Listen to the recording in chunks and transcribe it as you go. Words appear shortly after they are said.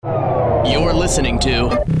You're listening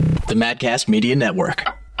to the Madcast Media Network.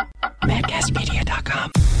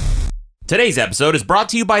 MadcastMedia.com. Today's episode is brought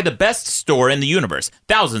to you by the best store in the universe.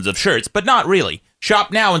 Thousands of shirts, but not really.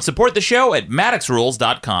 Shop now and support the show at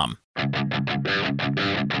MaddoxRules.com.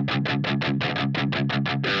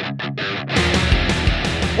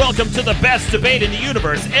 Welcome to the best debate in the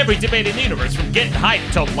universe. Every debate in the universe, from getting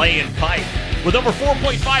hyped to laying pipe. With over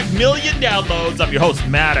 4.5 million downloads, I'm your host,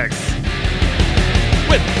 Maddox.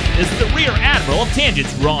 With me is the Rear Admiral of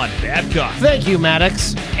Tangents, Ron Babcock. Thank you,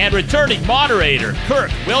 Maddox. And returning moderator,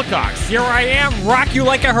 Kirk Wilcox. Here I am, rock you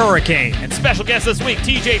like a hurricane. And special guest this week,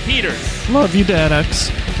 TJ Peters. Love you,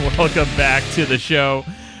 Maddox. Welcome back to the show.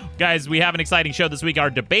 Guys, we have an exciting show this week. Our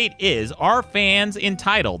debate is, are fans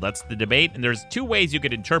entitled? That's the debate, and there's two ways you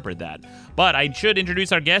could interpret that. But I should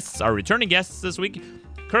introduce our guests, our returning guests this week,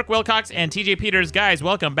 Kirk Wilcox and TJ Peters. Guys,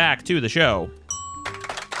 welcome back to the show.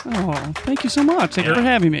 Oh, thank you so much. Thank you for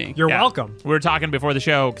having me. You're welcome. We were talking before the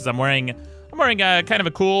show because I'm wearing kind of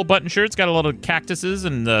a cool button shirt. It's got a little cactuses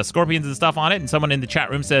and scorpions and stuff on it. And someone in the chat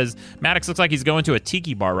room says, Maddox looks like he's going to a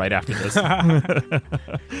tiki bar right after this.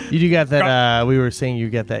 You do got that, we were saying you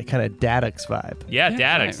get that kind of Maddox vibe. Yeah,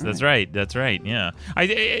 Maddox. Right. That's right. Yeah.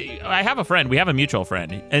 I have a friend. We have a mutual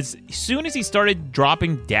friend. As soon as he started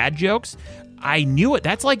dropping dad jokes, I knew it.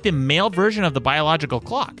 That's like the male version of the biological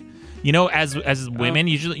clock. You know, as women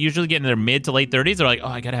usually get in their mid to late 30s, they're like, oh,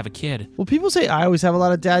 I got to have a kid. Well, people say I always have a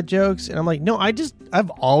lot of dad jokes, and I'm like, no, I've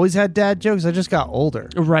always had dad jokes. I just got older.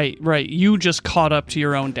 Right. You just caught up to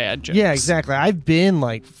your own dad jokes. Yeah, exactly. I've been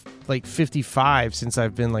like 55 since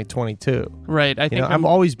I've been like 22. Right. I think I've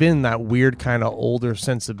always been that weird kind of older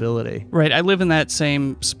sensibility. Right. I live in that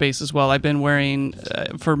same space as well. I've been wearing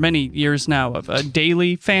for many years now of a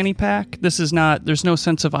daily fanny pack. There's no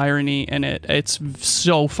sense of irony in it. It's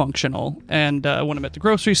so functional. And when I'm at the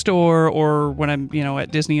grocery store or when I'm,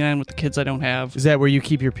 at Disneyland with the kids I don't have. Is that where you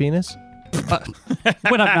keep your penis?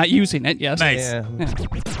 When I'm not using it, yes. Nice. Yeah.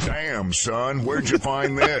 Damn, son, where'd you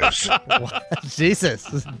find this? Jesus,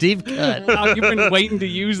 this is deep cut. Oh, you've been waiting to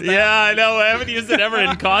use that. Yeah, I know. I haven't used it ever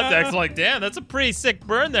in context. Like, damn, that's a pretty sick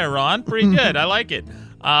burn there, Ron. Pretty good. I like it.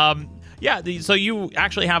 So you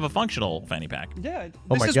actually have a functional fanny pack. Yeah.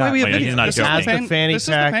 Oh my is God. why we have Wait, video. he's not This joking. is the fanny this is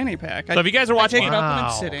the pack. fanny pack. So if you guys are watching I take it up when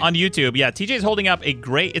I'm sitting. on YouTube, TJ's holding up a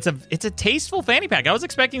great. It's a tasteful fanny pack. I was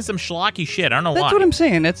expecting some schlocky shit. I don't know why. That's what I'm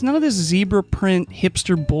saying. It's none of this zebra print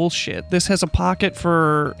hipster bullshit. This has a pocket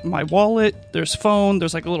for my wallet. There's phone.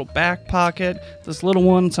 There's like a little back pocket. This little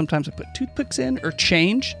one. Sometimes I put toothpicks in or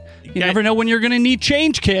change. You never know when you're going to need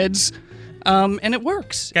change, kids. And it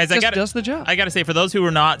works. Guys, it does the job. I gotta say, for those who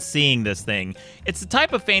are not seeing this thing, it's the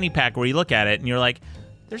type of fanny pack where you look at it and you're like,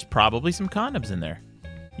 there's probably some condoms in there.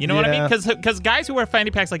 You know what I mean? Because guys who wear fanny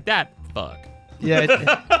packs like that, fuck. Yeah,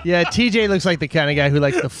 TJ looks like the kind of guy who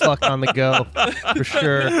likes to fuck on the go, for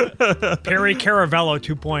sure. Perry Caravello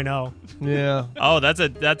 2.0. Yeah. Oh, that's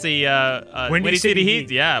a Windy City Heat.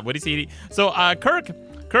 Yeah, Windy City. So,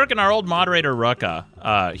 Kirk and our old moderator,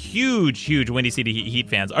 Rucka, huge Windy City Heat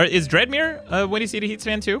fans. Is Dreadmere a Windy City Heat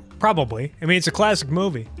fan too? Probably. I mean, it's a classic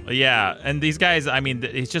movie. Yeah, and these guys, I mean,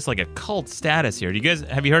 it's just like a cult status here.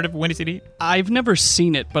 Have you heard of Windy City Heat? I've never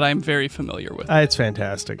seen it, but I'm very familiar with it. It's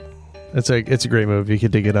fantastic. It's a great movie. You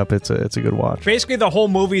can dig it up. It's a good watch. Basically, the whole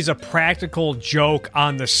movie is a practical joke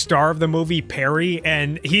on the star of the movie, Perry,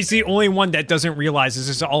 and he's the only one that doesn't realize this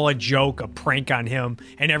is all a joke, a prank on him,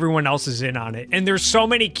 and everyone else is in on it. And there's so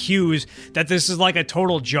many cues that this is like a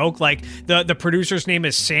total joke. Like the producer's name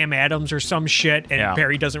is Sam Adams or some shit, and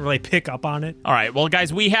Perry doesn't really pick up on it. All right, well,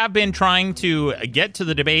 guys, we have been trying to get to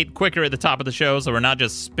the debate quicker at the top of the show, so we're not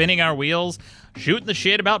just spinning our wheels, shooting the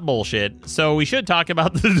shit about bullshit. So we should talk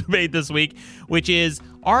about the debate this week, which is,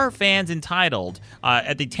 are fans entitled?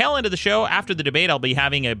 At the tail end of the show, after the debate, I'll be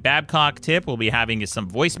having a Babcock tip. We'll be having some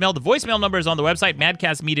voicemail. The voicemail number is on the website,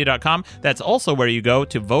 madcastmedia.com. That's also where you go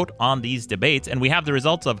to vote on these debates. And we have the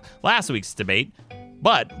results of last week's debate.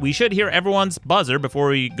 But we should hear everyone's buzzer before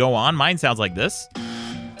we go on. Mine sounds like this.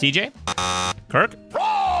 TJ? Kirk?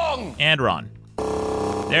 Wrong! And Ron.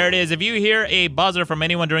 There it is. If you hear a buzzer from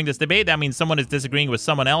anyone during this debate, that means someone is disagreeing with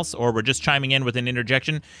someone else, or we're just chiming in with an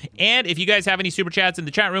interjection. And if you guys have any super chats in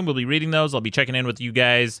the chat room, we'll be reading those. I'll be checking in with you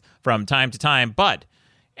guys from time to time. But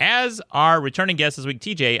as our returning guest this week,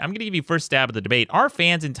 TJ, I'm going to give you first stab at the debate. Are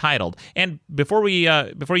fans entitled? And before you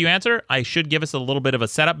answer, I should give us a little bit of a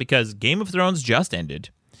setup, because Game of Thrones just ended.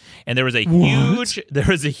 And there was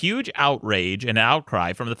a huge outrage and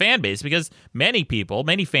outcry from the fan base, because many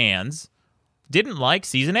fans didn't like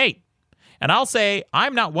season 8. And I'll say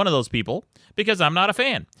I'm not one of those people, because I'm not a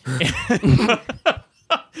fan.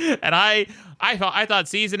 And I thought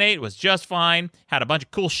season 8 was just fine, had a bunch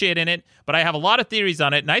of cool shit in it, but I have a lot of theories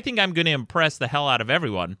on it, and I think I'm going to impress the hell out of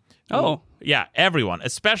everyone. Oh. Yeah, everyone,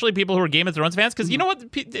 especially people who are Game of Thrones fans, because you know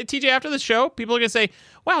what, TJ, after the show, people are going to say,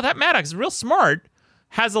 wow, that Maddox is real smart,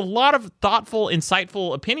 has a lot of thoughtful,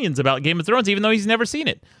 insightful opinions about Game of Thrones, even though he's never seen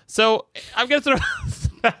it. So I'm going to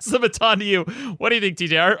pass the baton to you. What do you think,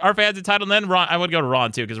 TJ? Are fans entitled? And then Ron, I would go to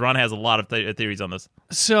Ron, too, because Ron has a lot of theories on this.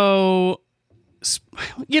 So,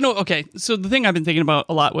 okay. So the thing I've been thinking about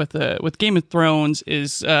a lot with Game of Thrones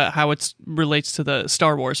is how it relates to the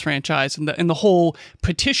Star Wars franchise and the whole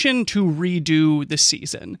petition to redo the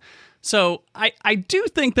season. So I do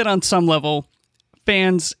think that on some level,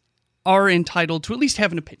 fans are entitled to at least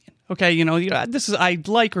have an opinion. Okay, this is I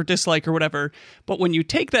like or dislike or whatever. But when you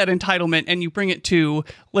take that entitlement and you bring it to,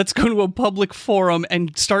 let's go to a public forum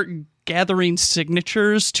and start gathering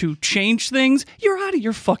signatures to change things, you're out of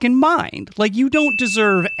your fucking mind. Like, you don't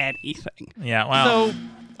deserve anything. Yeah, wow.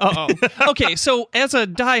 So, okay, so as a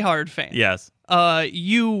diehard fan, yes,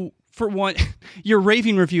 you, for one, your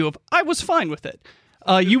raving review of, I was fine with it.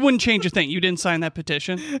 You wouldn't change a thing. You didn't sign that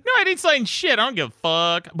petition. No, I didn't sign shit. I don't give a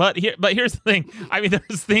fuck. But here's the thing. I mean,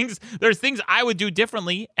 there's things I would do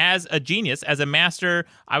differently as a genius, as a master.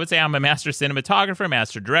 I would say I'm a master cinematographer,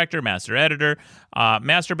 master director, master editor,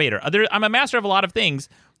 masturbator. I'm a master of a lot of things.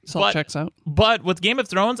 So it checks out. But with Game of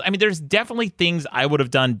Thrones, I mean, there's definitely things I would have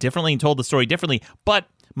done differently and told the story differently. But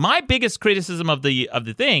my biggest criticism of the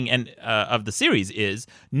thing and of the series is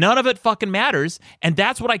none of it fucking matters, and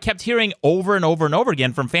that's what I kept hearing over and over and over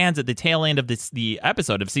again from fans at the tail end of the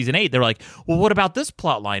episode of season 8. They're like, "Well, what about this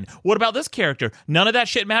plot line? What about this character? None of that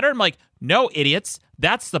shit mattered." I'm like, "No, idiots.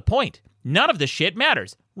 That's the point. None of this shit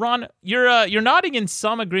matters." Ron, you're nodding in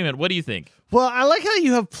some agreement. What do you think? Well, I like how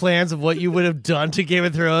you have plans of what you would have done to Game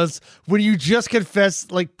of Thrones when you just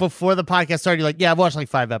confessed, like, before the podcast started. You're like, yeah, I've watched like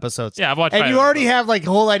 5 episodes. Yeah, I've watched and 5 you already episodes. have like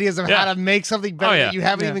whole ideas of Yeah. how to make something better that you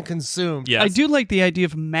haven't even consumed. Yes. I do like the idea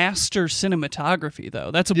of master cinematography,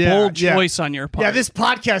 though. That's a Yeah, bold choice on your part. Yeah, this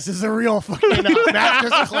podcast is a real fucking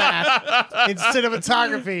master's class in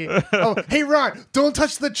cinematography. Oh, hey, Ron, don't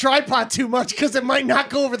touch the tripod too much because it might not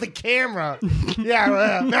go over the camera.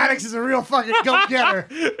 Yeah, Maddox is a real fucking go-getter.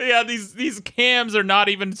 Yeah, these cams are not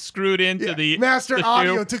even screwed into the Master the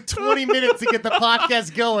Audio shoe. took 20 minutes to get the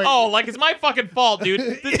podcast going. Oh, like it's my fucking fault,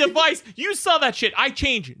 dude. The device, you saw that shit. I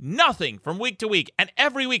change nothing from week to week, and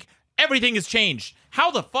every week, everything is changed. How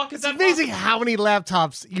the fuck is that It's amazing how many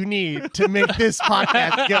laptops you need to make this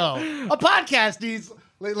podcast go. A podcast needs,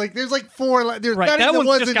 like there's like 4, there's right. not That even the one's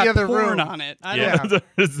ones just in got the other porn room. on it. Yeah,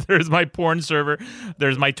 there's my porn server.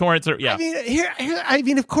 There's my torrent server. Yeah. I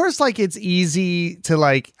mean, of course, like, it's easy to,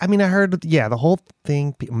 like, I mean, I heard, the whole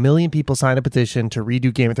thing, a million people signed a petition to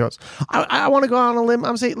redo Game of Thrones. I want to go on a limb.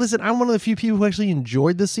 I'm saying, listen, I'm one of the few people who actually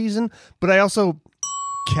enjoyed this season, but I also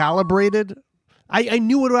calibrated. I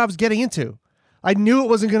knew what I was getting into. I knew it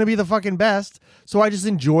wasn't going to be the fucking best, so I just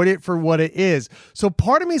enjoyed it for what it is. So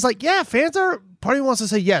part of me is like, yeah, fans are... Part of me wants to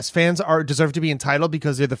say, yes, fans deserve to be entitled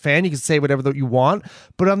because they're the fan. You can say whatever that you want.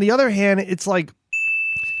 But on the other hand, it's like,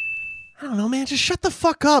 I don't know, man, just shut the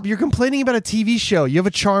fuck up. You're complaining about a TV show. You have a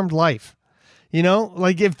charmed life. You know,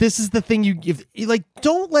 like, if this is the thing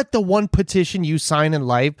don't let the one petition you sign in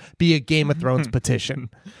life be a Game of Thrones petition.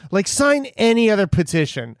 Like, sign any other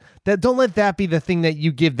petition. Don't let that be the thing that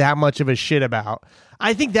you give that much of a shit about.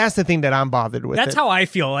 I think that's the thing that I'm bothered with. That's how I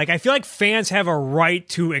feel. Like, I feel like fans have a right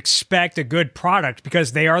to expect a good product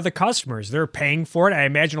because they are the customers. They're paying for it. I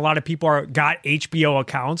imagine a lot of people got HBO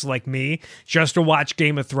accounts like me just to watch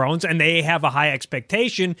Game of Thrones, and they have a high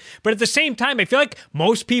expectation. But at the same time, I feel like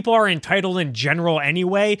most people are entitled in general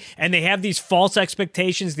anyway, and they have these false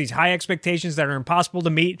expectations, these high expectations that are impossible to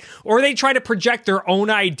meet, or they try to project their own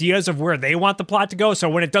ideas of where they want the plot to go. So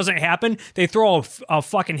when it doesn't happen, they throw a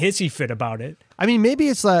fucking hissy fit about it. I mean, maybe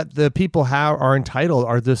it's that the people who are entitled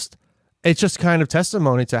are just, it's just kind of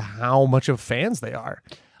testimony to how much of fans they are.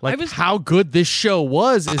 Like, how good this show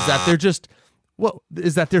was is that they're just,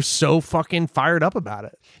 is that they're so fucking fired up about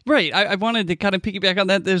it. Right. I wanted to kind of piggyback on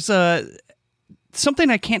that. There's something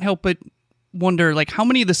I can't help but wonder, like, how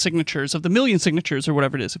many of the signatures, of the million signatures or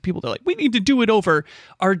whatever it is, of people that are like, we need to do it over,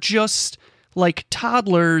 are just like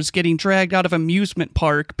toddlers getting dragged out of amusement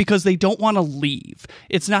park because they don't want to leave.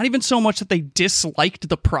 It's not even so much that they disliked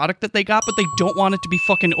the product that they got, but they don't want it to be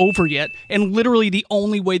fucking over yet. And literally the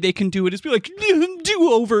only way they can do it is be like,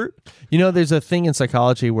 do over. You know, there's a thing in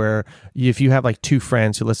psychology where if you have like 2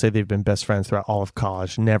 friends who, let's say they've been best friends throughout all of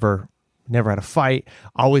college, never had a fight,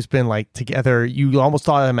 always been like together, you almost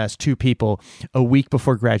thought of them as 2 people. A week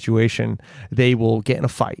before graduation, they will get in a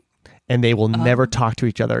fight. and they will never talk to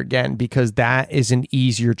each other again, because that is an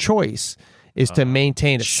easier choice, is to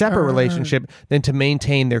maintain a separate relationship than to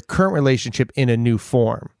maintain their current relationship in a new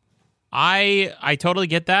form. I totally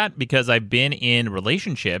get that, because I've been in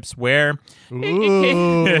relationships where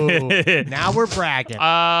Now we're bragging.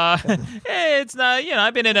 it's not,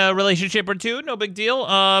 I've been in a relationship or two, no big deal.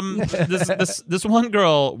 This one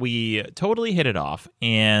girl, we totally hit it off,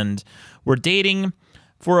 and we're dating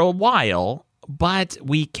for a while, but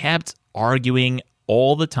we kept arguing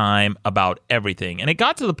all the time about everything, and it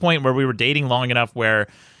got to the point where we were dating long enough where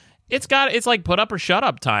it's like put up or shut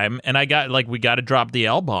up time, and we got to drop the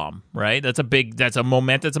L-bomb, right? That's a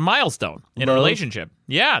milestone in a relationship.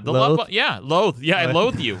 Yeah, the Loathe? loathe. Yeah, I loathe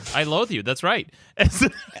you. I loathe you. That's right.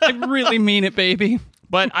 I really mean it, baby.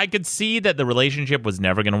 But I could see that the relationship was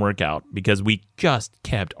never going to work out because we just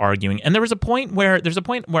kept arguing, and there's a point where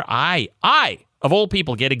I of all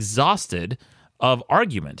people get exhausted of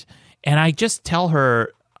argument, and I just tell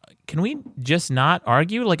her, can we just not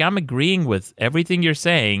argue? Like, I'm agreeing with everything you're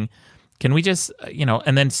saying. Can we just,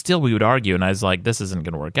 and then still we would argue. And I was like, this isn't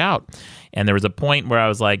going to work out. And there was a point where I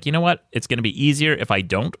was like, you know what? It's going to be easier if I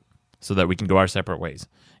don't, so that we can go our separate ways.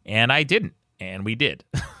 And I didn't. And we did.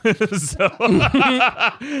 So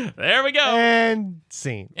there we go. And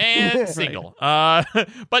scene. And single.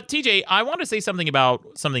 But TJ, I want to say something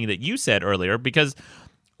about something that you said earlier, because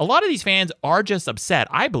a lot of these fans are just upset,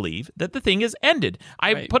 I believe, that the thing is ended.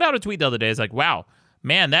 I put out a tweet the other day. It's like, wow,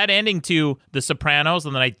 man, that ending to The Sopranos,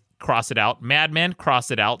 and then I cross it out. Mad Men, cross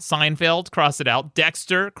it out. Seinfeld, cross it out.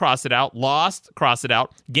 Dexter, cross it out. Lost, cross it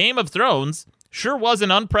out. Game of Thrones sure was an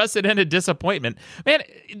unprecedented disappointment. Man,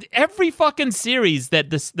 every fucking series that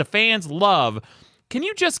the fans love, can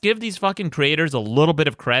you just give these fucking creators a little bit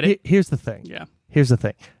of credit? Here's the thing. Yeah. Here's the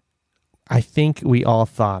thing. I think we all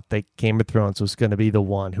thought that Game of Thrones was going to be the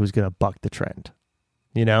one who was going to buck the trend.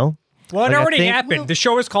 Well, it Like, already happened. The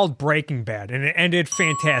show is called Breaking Bad, and it ended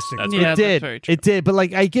fantastic. Yeah, it did. that's very true. It did. But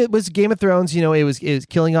it was Game of Thrones. It was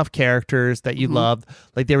killing off characters that you loved.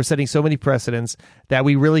 Like, they were setting so many precedents that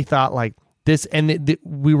we really thought this, and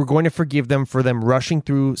we were going to forgive them for them rushing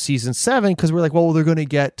through season 7, because we're like, well, they're going to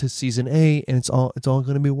get to season 8, and it's all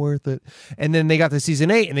going to be worth it. And then they got to season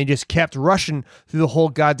 8, and they just kept rushing through the whole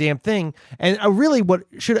goddamn thing. And really,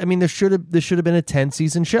 this should have been a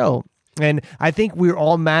 10-season show. And I think we're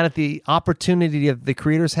all mad at the opportunity that the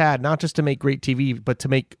creators had, not just to make great TV, but to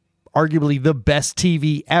make arguably the best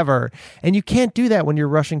TV ever. And you can't do that when you're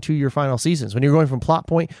rushing to your final seasons, when you're going from plot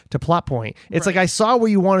point to plot point. It's like, I saw where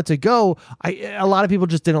you wanted to go. A lot of people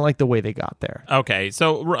just didn't like the way they got there. Okay,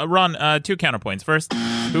 so Ron, 2 counterpoints. First,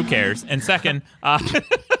 who cares? And second,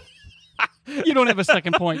 You don't have a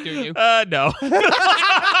second point, do you? no.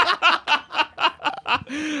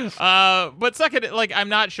 But second, I'm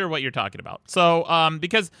not sure what you're talking about. So,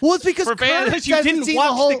 because It's because for fans, Kurt You hasn't didn't seen watch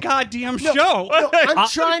the whole the goddamn show. No, I'm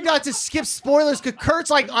trying not to skip spoilers, because Kurt's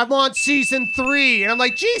like, I'm on season 3, and I'm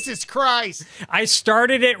like, Jesus Christ. I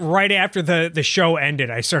started it right after the show ended.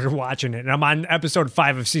 I started watching it, and I'm on episode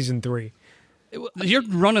 5 of season 3. You're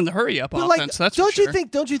running the hurry up offense. That's don't for you sure.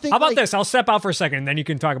 think? Don't you think? How about this? I'll step out for a second, and then you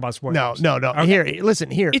can talk about spoilers. No. Okay. Here, listen.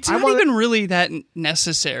 Here, It's not even really that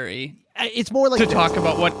necessary It's more like to talk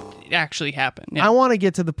about what actually happened. Yeah. I want to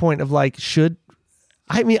get to the point of I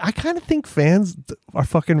kind of think fans are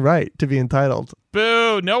fucking right to be entitled.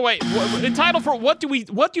 boo, no way. Entitled for what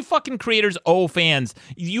do fucking creators owe fans?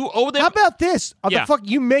 You owe them. How about this? Yeah. The fuck,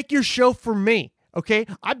 you make your show for me, okay?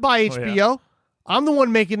 I buy HBO. I'm the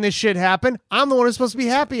one making this shit happen. I'm the one who's supposed to be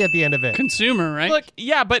happy at the end of it. Consumer, right? Look,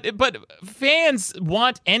 yeah, but fans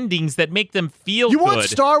want endings that make them feel You good. want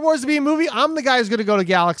Star Wars to be a movie? I'm the guy who's going to go to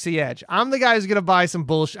Galaxy Edge. I'm the guy who's going to buy some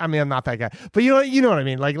bullshit. I mean, I'm not that guy, but you know what I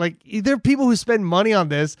mean. Like there are people who spend money on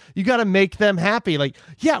this. You got to make them happy.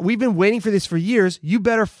 We've been waiting for this for years. You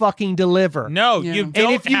better fucking deliver. No, Yeah. you And don't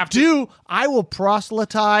And if you have to. do, I will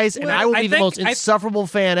proselytize, and I will be the most insufferable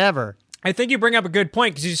fan ever. I think you bring up a good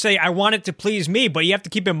point, because you say, I want it to please me, but you have to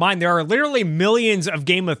keep in mind there are literally millions of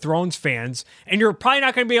Game of Thrones fans, and you're probably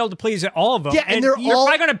not going to be able to please all of them. Yeah, and you're all-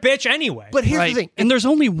 probably going to bitch anyway. But here's right. the thing. And there's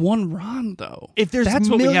only one Ron, though. If there's That's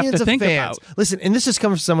what we millions have to of think fans, about. listen, and this is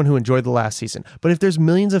coming from someone who enjoyed the last season, but if there's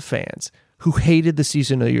millions of fans who hated the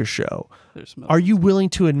season of your show, are you willing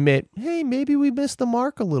to admit, hey, maybe we missed the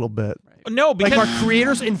mark a little bit? No, because Are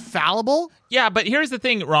creators infallible? yeah, but here's the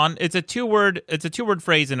thing, Ron. It's a two-word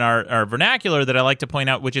phrase in our vernacular that I like to point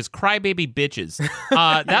out, which is "crybaby bitches."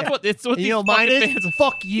 That's what these Mine fucking is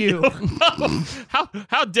fuck you. fans.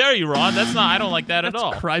 How dare you, Ron? That's not. I don't like that at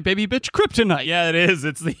all. Crybaby bitch kryptonite. Yeah, it is.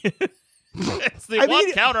 It's the. It's the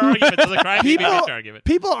one counter argument to the crime movie argument.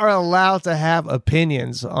 People are allowed to have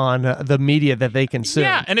opinions on the media that they consume.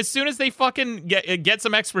 Yeah, and as soon as they fucking get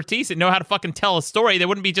some expertise and know how to fucking tell a story, they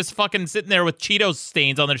wouldn't be just fucking sitting there with Cheetos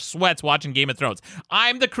stains on their sweats watching Game of Thrones.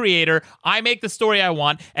 I'm the creator. I make the story I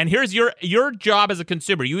want, and here's your job as a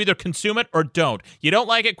consumer. You either consume it or don't. You don't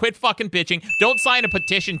like it, quit fucking bitching. Don't sign a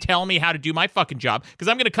petition telling me how to do my fucking job, because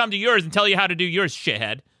I'm going to come to yours and tell you how to do yours,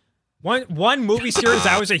 shithead. One movie series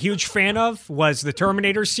I was a huge fan of was the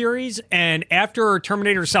Terminator series, and after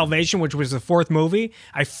Terminator Salvation, which was the fourth movie,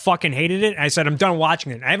 I fucking hated it. I said, I'm done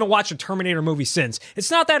watching it. I haven't watched a Terminator movie since. It's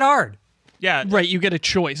not that hard. Yeah. Right, you get a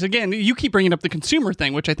choice. Again, you keep bringing up the consumer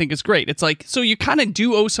thing, which I think is great. It's like, so you kind of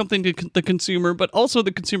do owe something to the consumer, but also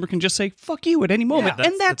the consumer can just say, fuck you at any moment. Yeah,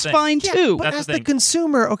 and that's the thing. fine, too. But That's as the the thing.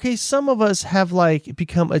 consumer, okay, some of us have like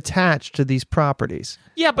become attached to these properties.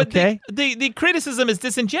 Yeah, but okay? the criticism is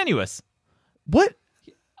disingenuous. What?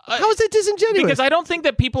 How is it disingenuous? Because I don't think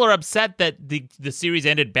that people are upset that the series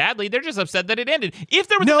ended badly. They're just upset that it ended. If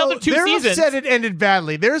there was another two they're seasons... upset it ended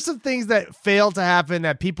badly. There's some things that failed to happen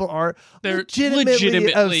that people are They're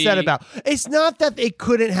legitimately upset about. It's not that they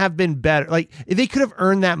couldn't have been better. Like, they could have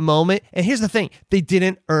earned that moment. And here's the thing. They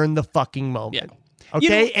didn't earn the fucking moment. Yeah.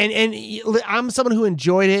 Okay? And I'm someone who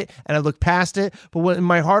enjoyed it, and I looked past it. But in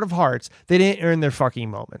my heart of hearts, they didn't earn their fucking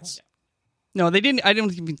moments. No, they didn't. I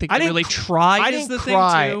don't even think they really tried. I is didn't the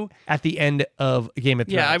cry thing, too. at the end of Game of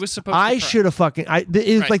Thrones. Yeah, I was supposed to I cry. should have fucking...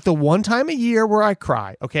 It's Right. like the one time a year where I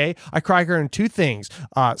cry, okay? I cry during two things.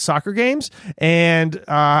 Soccer games and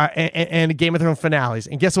Game of Thrones finales.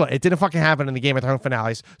 And guess what? It didn't fucking happen in the Game of Thrones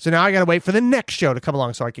finales. So now I gotta wait for the next show to come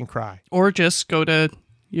along so I can cry. Or just go to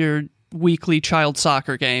your weekly child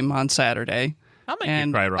soccer game on Saturday. I'll make And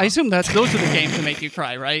you cry, Rob. I assume those are the games that make you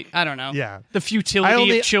cry, right? I don't know. Yeah. The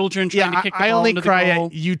futility of children trying to kick the ball I only into cry the goal.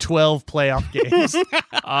 at U12 playoff games.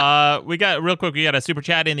 We got a super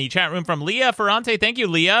chat in the chat room from Leah Ferrante. Thank you,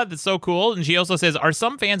 Leah. That's so cool. And she also says, are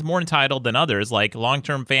some fans more entitled than others? Like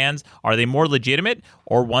long-term fans, are they more legitimate,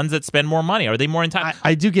 or ones that spend more money? Are they more entitled?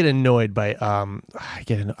 I do get annoyed by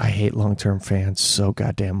I hate long-term fans so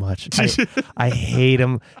goddamn much. I hate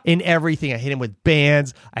them in everything. I hate them with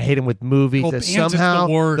bands. I hate them with movies. Well, That bands is the somehow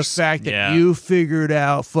worst. the fact that Yeah. you figured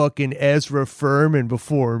out fucking Ezra Furman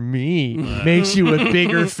before me makes you a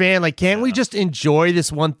bigger fan. Like, can't we just enjoy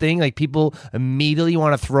this one thing? Like, people immediately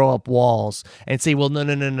want to throw up walls and say, well,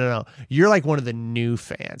 no. You're like one of the new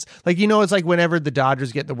fans. Like, it's like whenever the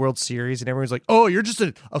Dodgers get the World Series and everyone's like, oh, you're just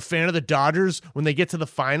a fan of the Dodgers when they get to the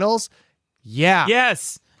finals? Yeah.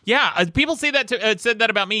 Yes. Yeah, people say that said that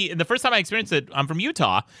about me. And the first time I experienced it, I'm from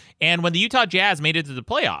Utah, and when the Utah Jazz made it to the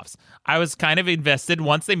playoffs, I was kind of invested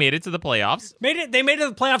once they made it to the playoffs. They made it to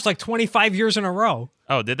the playoffs like 25 years in a row.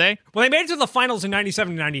 Oh, did they? Well, they made it to the finals in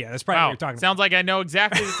 97 and 98. That's probably what you're talking about. Sounds like I know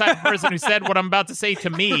exactly the type of person who said what I'm about to say to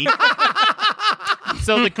me.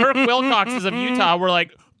 So the Kirk Wilcoxes of Utah were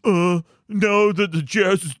like, no, the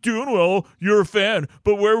Jazz is doing well. You're a fan.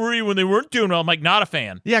 But where were you when they weren't doing well? I'm like, not a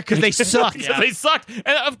fan. Yeah, because they suck. Because they sucked.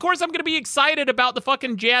 And of course I'm going to be excited about the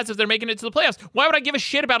fucking Jazz if they're making it to the playoffs. Why would I give a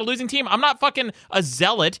shit about a losing team? I'm not fucking a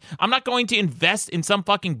zealot. I'm not going to invest in some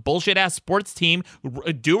fucking bullshit-ass sports team,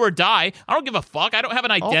 do or die. I don't give a fuck. I don't have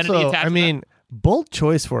an identity Also, attached I mean, bold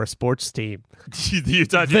choice for a sports team. the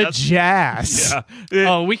Utah The Jazz. Jazz. Yeah.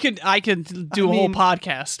 Oh, I could do a whole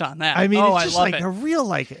podcast on that. I mean, oh, it's just I love like it. a real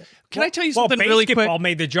Can I tell you Well, something really quick? basketball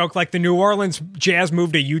made the joke like the New Orleans Jazz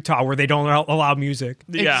moved to Utah where they don't allow music.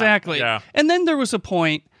 Yeah, Exactly. yeah. And then there was a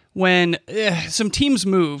point when some teams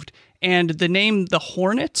moved and the name the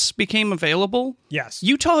Hornets became available. Yes.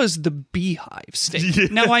 Utah is the beehive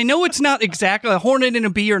state. Now, I know it's not exactly a hornet and a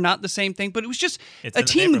bee are not the same thing, but it was just It's a in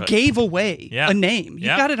the team neighborhood. gave away Yeah. a name. You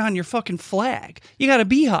Yeah. got it on your fucking flag. You got a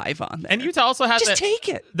beehive on there. And Utah also has Just take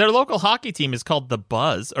it. Their local hockey team is called the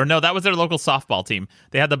Buzz. Or no, that was their local softball team.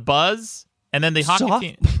 They had the Buzz, and then the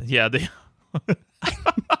hockey team. Yeah,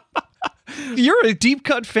 You're a deep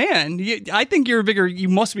cut fan. I think you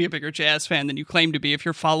must be a bigger Jazz fan than you claim to be if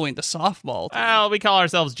you're following the softball team. well, we call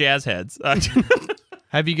ourselves Jazz heads.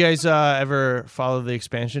 Have you guys ever followed the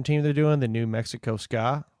expansion team they're doing, the New Mexico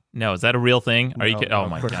Ska? No, is that a real thing? Are you kidding? Oh of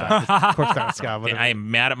my course god. not. Of course not Ska. I am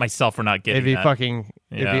mad at myself for not getting It'd be that. fucking.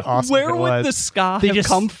 It'd Yeah. be awesome. Where if it would was. the ska They have just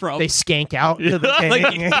come from? They skank out to the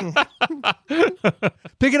thing.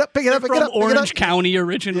 Pick it up. Pick it up. Pick it From up. Orange pick it up. County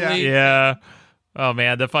originally. Yeah. Oh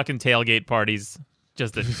man, the fucking tailgate parties.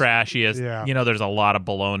 Just the trashiest. Yeah. There's a lot of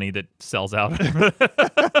bologna that sells out.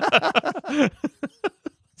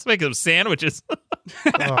 Let's make some sandwiches.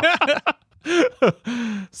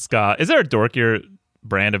 Ska. Is there a dorkier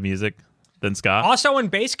brand of music? than ska. Also in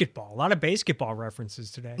basketball. A lot of basketball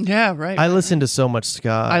references today. Yeah, right. I listened to so much ska.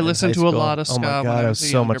 I in listened high to a school. lot of Oh ska my when god, I I was was a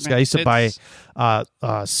so younger much ska. man. I used to buy It's-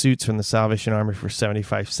 suits from the Salvation Army for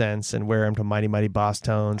 75 cents and wear them to Mighty Mighty Boss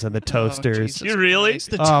Tones and the Toasters. Oh, Jesus You really?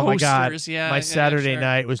 Christ. The Oh my god! Toasters, yeah. My yeah, Saturday sure.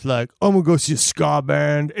 night was like, I'm gonna go see a ska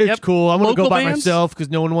band. It's Yep. cool. I'm gonna go Local by bands? myself because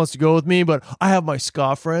no one wants to go with me. But I have my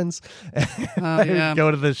ska friends. I yeah. would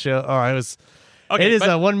go to the show. Oh, I was. Okay, it is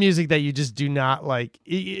but- one music that you just do not like.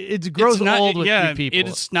 It grows It's not, old with yeah, you people.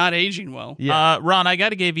 it's not aging well. Yeah. Ron, I got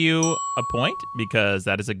to give you a point because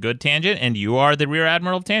that is a good tangent, and you are the Rear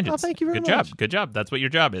Admiral of tangents. Oh, thank you very good much. job. Good job. That's what your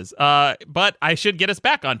job is. But I should get us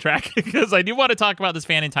back on track because I do want to talk about this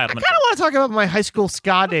fan I entitlement. kind of want to talk about my high school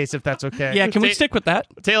ska days, if that's okay. Yeah, can we Ta- stick with that?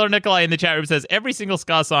 Taylor Nikolai in the chat room says every single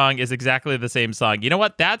ska song is exactly the same song. You know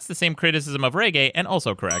what? That's the same criticism of reggae, and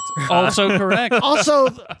also correct. Also correct. Also,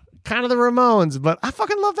 kind of the Ramones, but I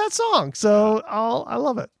fucking love that song, so I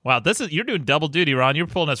love it. Wow, you're doing double duty, Ron. You're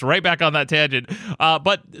pulling us right back on that tangent.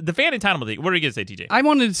 But the fan entitlement thing. What are you gonna say, TJ? I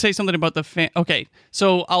wanted to say something about the fan. Okay,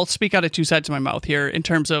 so I'll speak out of two sides of my mouth here in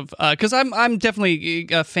terms of because I'm definitely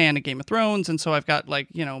a fan of Game of Thrones, and so I've got my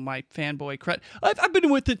fanboy credit. I've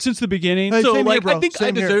been with it since the beginning, Hey, so same here, bro. I think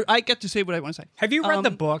Same here. I get to say what I want to say. Have you read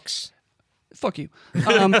the books? Fuck you. Yes,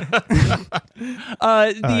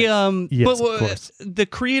 of course. The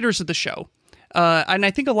creators of the show, and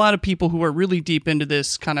I think a lot of people who are really deep into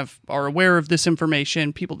this kind of are aware of this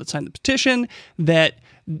information, people that signed the petition, that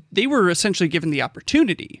they were essentially given the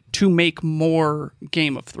opportunity to make more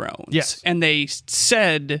Game of Thrones. Yes. And they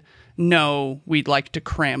said, no, we'd like to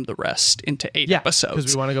cram the rest into 8 episodes.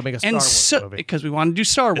 because we want to go make a Star Wars movie. Because we want to do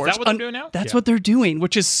Star Wars. that what they're doing now? That's what they're doing,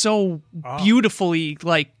 which is so beautifully,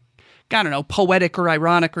 I don't know, poetic or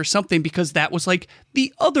ironic or something, because that was like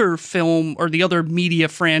the other film or the other media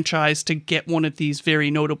franchise to get one of these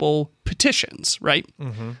very notable petitions, right?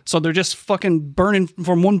 Mm-hmm. So they're just fucking burning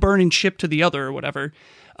from one burning ship to the other or whatever.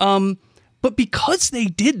 But because they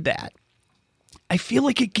did that, I feel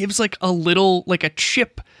like it gives like a little, like a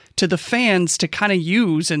chip to the fans to kind of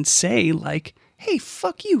use and say like, hey,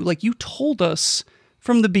 fuck you. Like you told us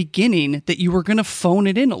from the beginning that you were going to phone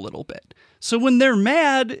it in a little bit. So when they're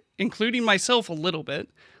mad, including myself a little bit,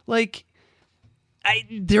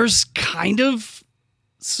 there's kind of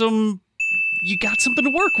you got something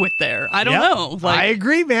to work with there. I don't know. I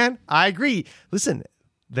agree, man. I agree. Listen,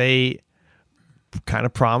 they kind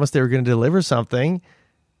of promised they were going to deliver something.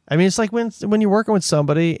 I mean, it's like when you're working with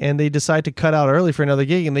somebody and they decide to cut out early for another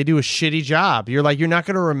gig and they do a shitty job. You're not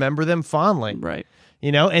going to remember them fondly. Right.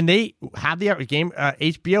 And they have the game.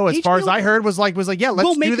 HBO, as far as I heard, was like, yeah, let's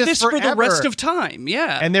we'll make do this for forever. the rest of time.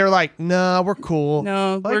 Yeah. And they're like, no, we're cool.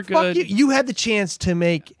 No, we're fuck good. You had the chance to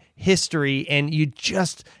make history, and you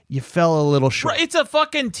fell a little short. It's a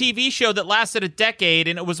fucking TV show that lasted a decade,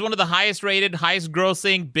 and it was one of the highest rated, highest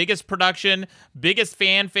grossing, biggest production, biggest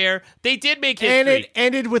fanfare. They did make history. And it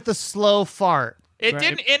ended with a slow fart. It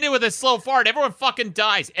didn't end it with a slow fart. Everyone fucking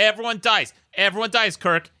dies. Everyone dies. Everyone dies,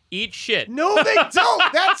 Kirk. Eat shit. No, they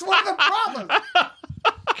don't. That's one of the problems.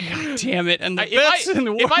 God damn it! And the If best in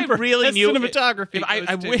the world. I really best knew cinematography.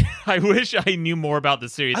 I wish I knew more about the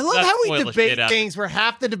series. I love Let's how we spoil the debate shit out. things where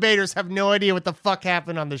half the debaters have no idea what the fuck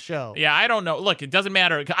happened on the show. Yeah, I don't know. Look, it doesn't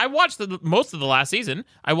matter. I watched most of the last season.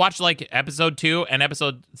 I watched episode 2 and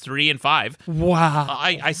episode 3 and 5. Wow.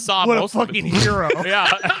 I saw What a most of fucking it. hero. Yeah,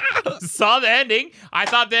 saw the ending. I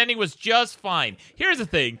thought the ending was just fine. Here's the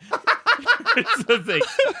thing.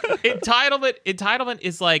 Entitlement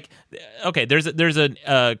is like, okay, there's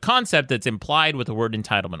a concept that's implied with the word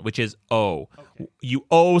entitlement, which is you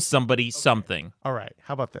owe somebody something. All right,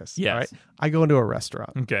 how about this? Yes. All right? I go into a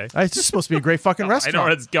restaurant. Okay. It's just supposed to be a great fucking restaurant.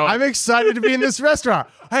 where it's going. I'm excited to be in this restaurant.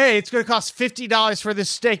 Hey, it's going to cost $50 for this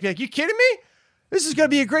steak. Be like, you kidding me? This is going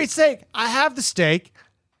to be a great steak. I have the steak.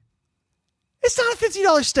 It's not a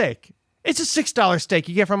 $50 steak. It's a $6 steak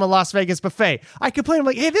you get from a Las Vegas buffet. I complain, I'm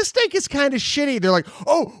like, hey, this steak is kind of shitty. They're like,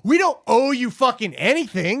 oh, we don't owe you fucking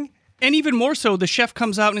anything. And even more so, the chef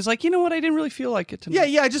comes out and is like, you know what? I didn't really feel like it tonight.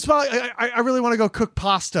 Yeah. I really want to go cook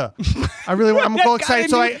pasta. I'm so excited.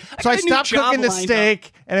 So I stopped cooking the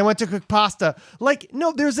steak and I went to cook pasta.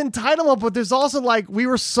 No, there's entitlement, but there's also we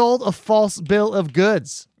were sold a false bill of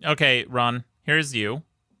goods. Okay, Ron, here's you.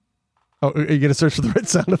 Oh, are you gonna search for the right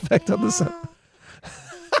sound effect on this?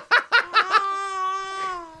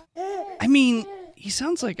 I mean, he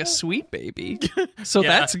sounds like a sweet baby. So Yeah,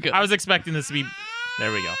 that's good. I was expecting this to be.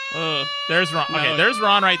 There we go. There's Ron. Okay, there's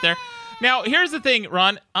Ron right there. Now, here's the thing,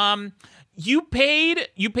 Ron. You paid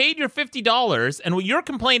your $50, and your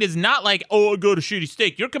complaint is not like, oh, I got a shitty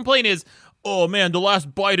steak. Your complaint is, oh man, the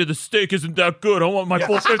last bite of the steak isn't that good. I want my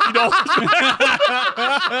full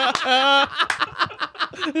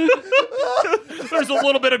 $50. There's a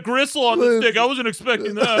little bit of gristle on the steak. I wasn't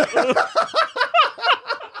expecting that.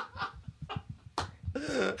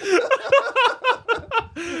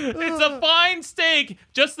 It's a fine steak.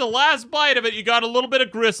 Just the last bite of it, you got a little bit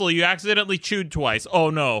of gristle. You accidentally chewed twice. Oh,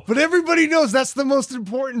 no. But everybody knows that's the most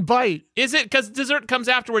important bite. Is it? Because dessert comes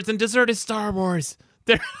afterwards, and dessert is Star Wars.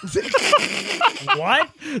 What?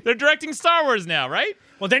 They're directing Star Wars now, right?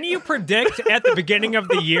 Well, didn't you predict at the beginning of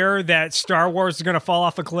the year that Star Wars is going to fall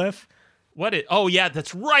off a cliff? Oh yeah,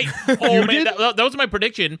 that's right. Oh man, that was my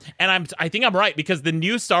prediction, and I think I'm right because the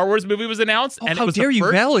new Star Wars movie was announced, and how it was dare you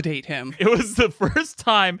validate him? It was the first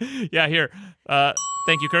time. Yeah, here.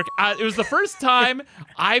 Thank you, Kirk. It was the first time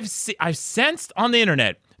I've sensed on the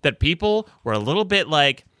internet that people were a little bit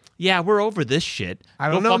like, yeah, we're over this shit. I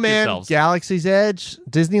don't Go know, fuck man. yourselves. Galaxy's Edge,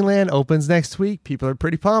 Disneyland opens next week. People are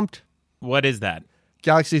pretty pumped. What is that?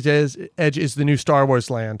 Galaxy's Edge is the new Star Wars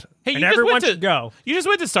land. Hey, And everyone should go. go. You just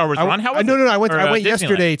went to Star Wars, Ron. How was No. I went Disneyland.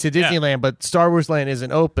 yesterday to Yeah. Disneyland, but Star Wars Land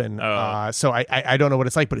isn't open. Oh. So I don't know what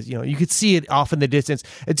it's like, but it's, you could see it off in the distance.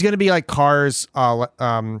 It's going to be like Cars,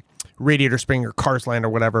 Radiator Spring or Cars Land or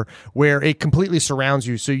whatever, where it completely surrounds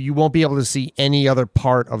you, so you won't be able to see any other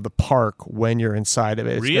part of the park when you're inside of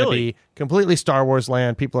it. It's going to be completely Star Wars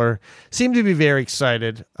Land. People seem to be very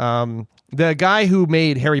excited. The guy who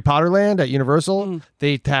made Harry Potter Land at Universal,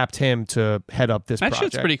 they tapped him to head up this That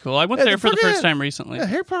project. shit's pretty cool. I went there for the first time recently. Yeah,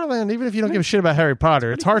 Harry Potter Land, even if you don't give a shit about Harry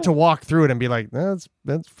Potter, it's hard to walk through it and be like, that's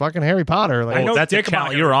fucking Harry Potter. Like, I know That's a dick about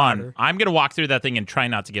challenge Harry you're on. Potter. I'm gonna walk through that thing and try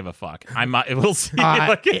not to give a fuck. We'll see.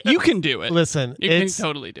 You can do it. Listen, you can it's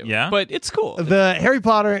totally do it. Yeah? But it's cool. the Harry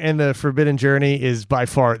Potter and the Forbidden Journey is by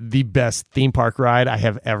far the best theme park ride I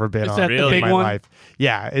have ever been on that the Really? in big my one? life.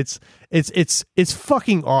 Yeah, it's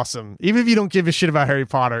fucking awesome. Even if you don't give a shit about Harry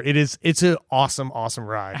Potter, it's an awesome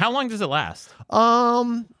ride. How long does it last?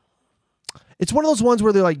 It's one of those ones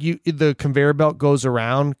where they're like the conveyor belt goes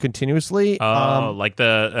around continuously. Like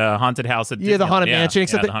the haunted house at Yeah, the Disneyland. haunted mansion.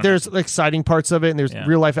 Except the that haunted there's exciting parts of it, and there's Yeah.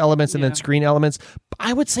 real life elements, and then Yeah. screen elements. But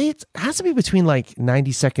I would say it has to be between like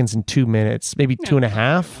 90 seconds and 2 minutes, maybe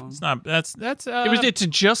 2.5. It's not. That's. It's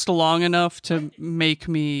just long enough to make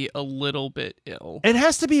me a little bit ill. It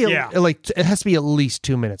has to be it has to be at least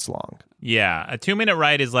 2 minutes long. Yeah, a 2-minute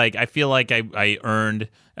ride is like I feel like I earned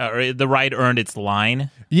or the ride earned its line.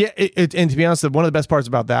 Yeah, and to be honest, one of the best parts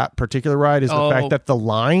about that particular ride is the fact that the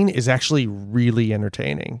line is actually really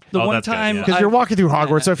entertaining. The one that's good, time yeah. Because you're walking through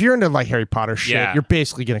Hogwarts, so if you're into like Harry Potter shit, Yeah. you're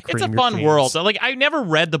basically gonna cream It's a your fun pants. world. Like I never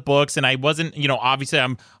read the books, and I wasn't. Obviously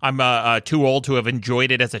I'm too old to have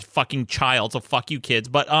enjoyed it as a fucking child. So fuck you, kids.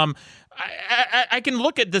 But I can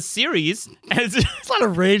look at the series as It's a lot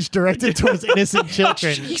of rage directed towards innocent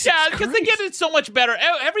children. yeah, because they get it so much better.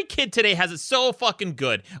 Every kid today has it so fucking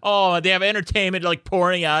good. Oh, they have entertainment like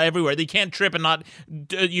pouring out everywhere. They can't trip and not.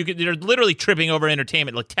 They're literally tripping over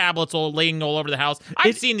entertainment, like tablets all laying all over the house.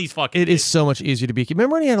 I've seen these fucking. It is so much easier to be.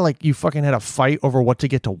 Remember when you fucking had a fight over what to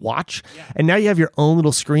get to watch, and now you have your own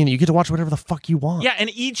little screen that you get to watch whatever the fuck you want. Yeah,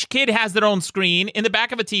 and each kid has their own screen in the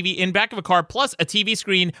back of a TV, in back of a car, plus a TV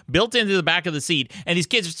screen built into the back of the seat. And these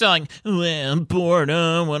kids are selling, I'm bored. You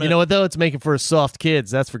know what though? It's making for soft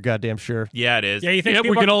kids. That's for goddamn sure. Yeah, it is. Yeah, you think Yep, we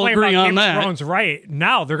people can are all complaining agree about on Game of that. Thrones right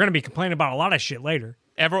now? They're going to be complaining about a lot of shit later.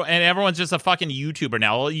 Everyone's just a fucking YouTuber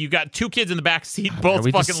now. You got two kids in the back seat, both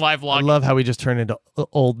We fucking just- live I vlogging. love how we just turn into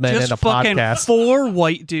old men Just in a fucking podcast. 4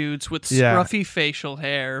 white dudes with Yeah. scruffy facial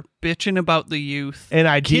hair bitching about the youth And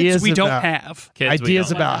ideas kids we don't about- have. Kids we Ideas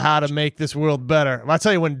don't about how to make this world better. I'll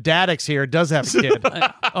tell you, when Maddox here does have a kid,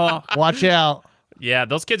 Oh, watch out. Yeah,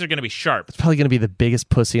 those kids are going to be sharp. It's probably going to be the biggest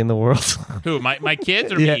pussy in the world. Who, my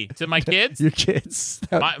kids or Yeah. me? To my kids? Your kids.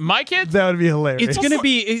 My kids? That would be hilarious. it's gonna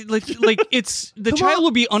be it's the child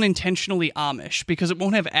will be unintentionally Amish because it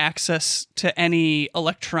won't have access to any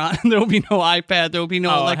electron. There will be no iPad. There will be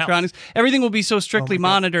no electronics. Everything will be so strictly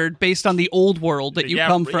monitored based on the old world that you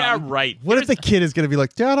come from. Yeah, right. What if the kid is going to be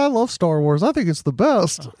like, Dad, I love Star Wars. I think it's the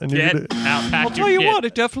best. And you're Get gonna- out, pack I'll your tell you shit. what,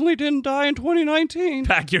 it definitely didn't die in 2019.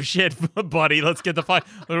 Pack your shit, buddy. Let's get the fuck.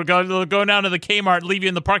 We'll go down to the Kmart, leave you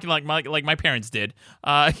in the parking lot like my parents did.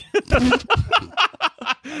 That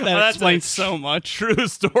That's explains a so much. True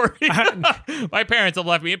story. My parents have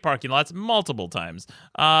left me at parking lots multiple times.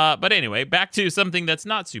 But anyway, back to something that's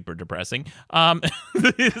not super depressing.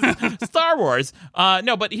 Star Wars.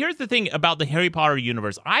 No, but here's the thing about the Harry Potter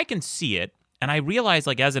universe. I can see it And I realized,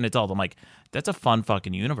 like, as an adult, I'm like, that's a fun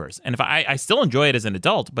fucking universe. And if I still enjoy it as an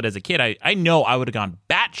adult, but as a kid, I know I would have gone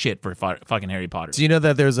batshit for fucking Harry Potter. Do you know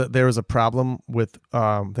that there was a problem with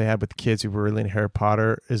they had with kids who were really into Harry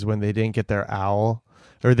Potter is when they didn't get their owl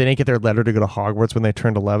or they didn't get their letter to go to Hogwarts when they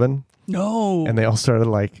turned 11. No. And they all started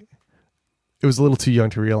like, it was a little too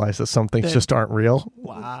young to realize that some things just aren't real.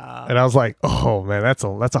 Wow. And I was like, oh man, that's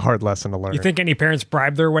a hard lesson to learn. You think any parents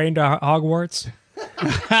bribed their way into Hogwarts?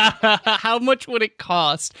 How much would it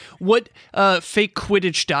cost? What fake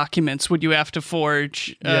Quidditch documents would you have to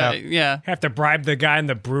forge? Yeah. Have to bribe the guy in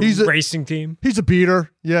the broom racing team? He's a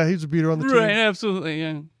beater. Yeah, he's a beater on the team. Right, absolutely,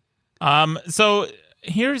 yeah. So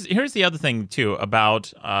here's the other thing too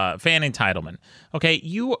about fan entitlement. Okay,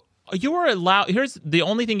 you are allowed. Here's the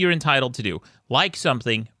only thing you're entitled to do: like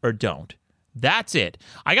something or don't. That's it.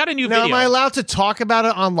 I got a new video. Am I allowed to talk about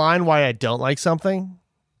it online why I don't like something?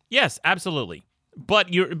 Yes, absolutely. But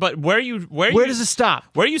where does it stop?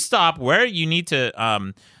 Where you stop, where you need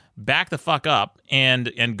to back the fuck up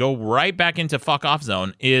and go right back into fuck off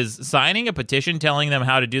zone is signing a petition telling them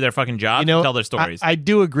how to do their fucking job and tell their stories. I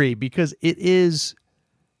do agree because it is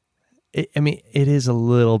a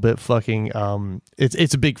little bit fucking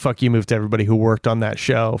it's a big fuck you move to everybody who worked on that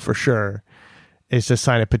show for sure. Is to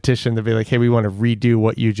sign a petition to be like, hey, we want to redo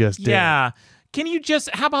what you just did. Yeah. Can you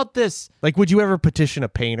how about this? Like, would you ever petition a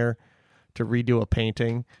painter to redo a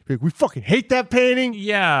painting? Be like, we fucking hate that painting.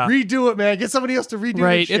 Yeah. Redo it, man. Get somebody else to redo it.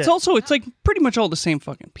 Right. It's like pretty much all the same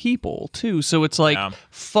fucking people, too. So it's like,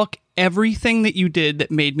 fuck everything that you did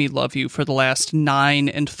that made me love you for the last 9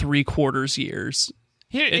 3/4 years.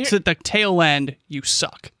 It's at the tail end, you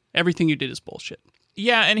suck. Everything you did is bullshit.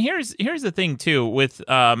 Yeah, and here's the thing too with with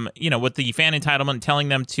the fan entitlement telling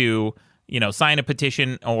them to sign a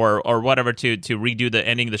petition or whatever to redo the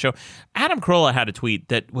ending of the show. Adam Carolla had a tweet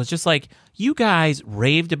that was just like, you guys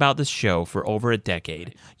raved about this show for over a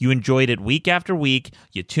decade. You enjoyed it week after week.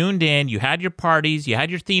 You tuned in. You had your parties. You had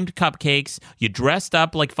your themed cupcakes. You dressed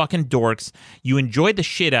up like fucking dorks. You enjoyed the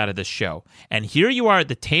shit out of this show. And here you are at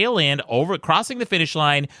the tail end, crossing the finish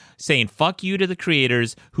line, saying fuck you to the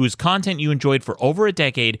creators whose content you enjoyed for over a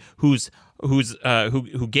decade, who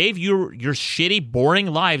gave your shitty, boring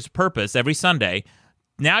lives purpose every Sunday.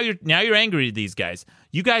 Now you're angry at these guys.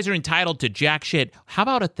 You guys are entitled to jack shit. How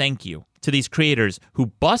about a thank you to these creators who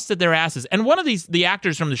busted their asses? And one of the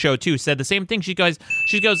actors from the show too said the same thing. She goes,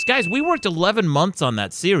 guys, we worked 11 months on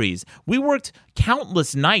that series. We worked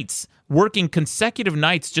countless nights, working consecutive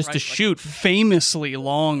nights just to shoot. Famously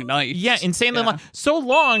long nights. Yeah, insanely long. So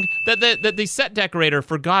long that the set decorator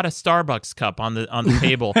forgot a Starbucks cup on the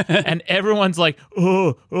table, and everyone's like,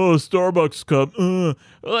 oh, Starbucks cup.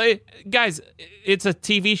 Like, guys, it's a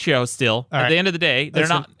TV show still. At the end of the day, they're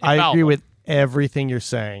not infallible. I agree with everything you're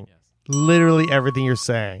saying. Yes. Literally everything you're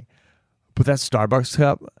saying. But that Starbucks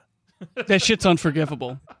cup, that shit's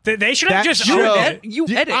unforgivable. They should have just you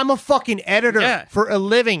edit. I'm a fucking editor for a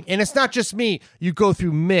living, and it's not just me. You go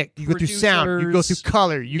through mix, you go through sound, you go through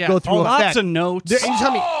color, you go through lots of notes. And you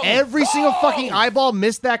tell me every single fucking eyeball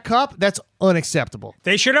missed that cup? That's unacceptable.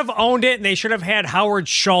 They should have owned it, and they should have had Howard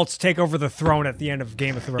Schultz take over the throne at the end of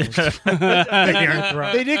Game of Thrones.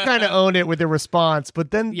 They did kind of own it with their response, but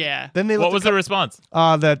then they what was the response?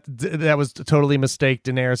 That was totally a mistake.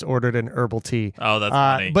 Daenerys ordered an herbal tea. Oh, that's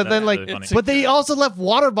funny. But then really funny. But they also left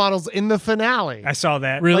water bottles in the finale. I saw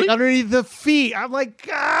that. Really? Like underneath the feet. I'm like,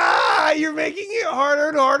 you're making it harder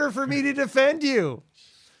and harder for me to defend you.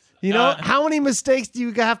 You know, how many mistakes do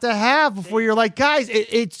you have to have before you're like, guys,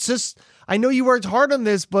 it's just, I know you worked hard on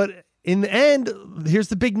this, but in the end, here's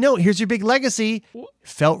the big note. Here's your big legacy.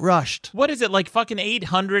 Felt rushed. What is it, like fucking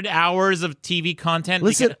 800 hours of TV content?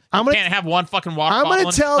 Listen, can't have one fucking water I'm bottle.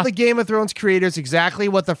 going to tell the Game of Thrones creators exactly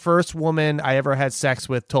what the first woman I ever had sex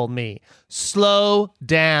with told me. Slow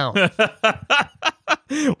down.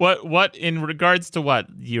 What in regards to what?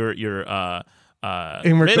 Your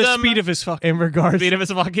the speed of his fucking. In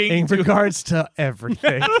regards to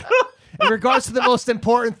everything. In regards to the most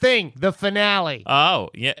important thing, the finale. Oh,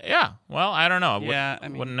 yeah. Well, I don't know. I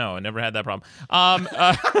wouldn't know. I never had that problem.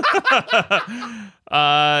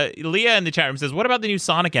 Leah in the chat room says, what about the new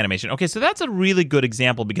Sonic animation? Okay, so that's a really good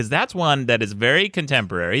example because that's one that is very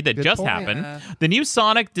contemporary that just happened. The new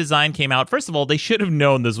Sonic design came out. First of all, they should have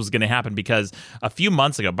known this was going to happen because a few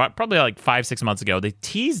months ago, probably like 5-6 months ago, they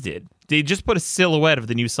teased it. They just put a silhouette of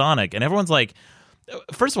the new Sonic, and everyone's like,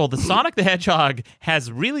 first of all, the Sonic the Hedgehog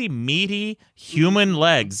has really meaty human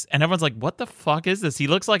legs, and everyone's like, "What the fuck is this? He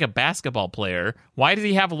looks like a basketball player. Why does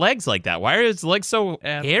he have legs like that? Why are his legs so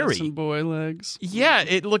hairy?" Some boy legs. Yeah,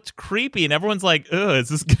 it looked creepy, and everyone's like, "Ugh, is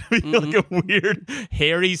this gonna be like a weird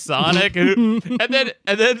hairy Sonic?" and then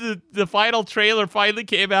the final trailer finally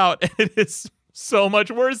came out, and it is so much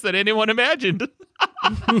worse than anyone imagined.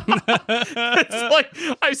 It's like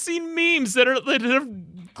I've seen memes that are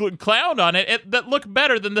clowned on it that look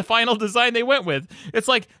better than the final design they went with. It's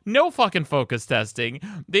like no fucking focus testing.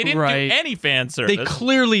 They didn't do any fan service. They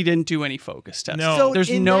clearly didn't do any focus testing. No. So there's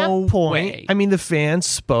in no that point, way. I mean, the fans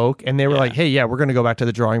spoke and they were like, "Hey, yeah, we're going to go back to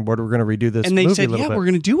the drawing board. We're going to redo this." And they movie said, a little "Yeah, bit." we're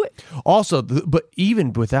going to do it." Also, but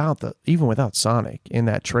even without Sonic in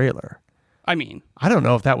that trailer, I mean, I don't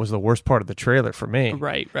know if that was the worst part of the trailer for me.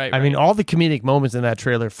 right. I mean, all the comedic moments in that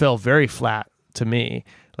trailer fell very flat to me.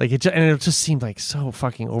 Like it just seemed like so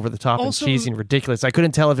fucking over the top Also- and cheesy and ridiculous. I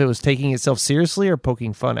couldn't tell if it was taking itself seriously or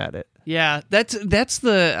poking fun at it. Yeah, that's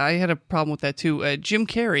I had a problem with that too. Jim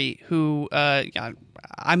Carrey, who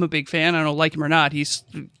I'm a big fan. I don't like him or not. He's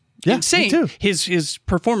insane. Me too. His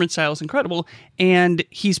performance style is incredible, and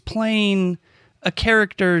he's playing a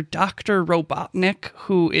character, Dr. Robotnik,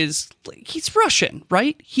 who he's Russian,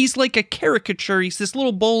 right? He's like a caricature. He's this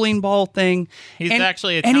little bowling ball thing. He's And-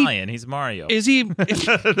 actually and he- Italian. He's Mario. Is he? That's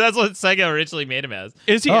what Sega originally made him as.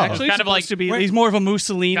 Is he actually Kind of supposed like- to be? He's more of a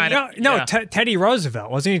Mussolini. Kind of. No, Yeah. Teddy Roosevelt.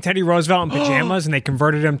 Wasn't he Teddy Roosevelt in pajamas and they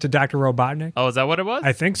converted him to Dr. Robotnik? Oh, is that what it was?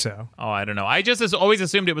 I think so. Oh, I don't know. I just always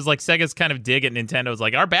assumed it was like Sega's kind of dig at Nintendo. It was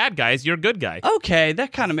like, our bad guys, you're a good guy. Okay,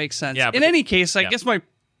 that kind of makes sense. Yeah, but in any case, I yeah. guess my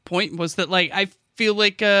point was that like I feel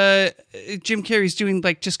like Jim Carrey's doing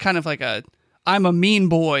like just kind of like I'm a mean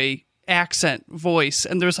boy accent voice,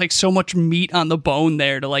 and there's like so much meat on the bone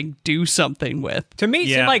there to like do something with. To me, it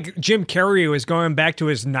Yeah. seemed like Jim Carrey was going back to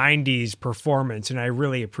his 90s performance, and I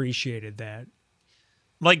really appreciated that.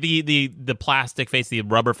 Like the plastic face, the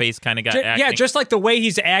rubber face kind of guy. Yeah, just like the way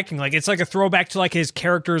he's acting. Like it's like a throwback to like his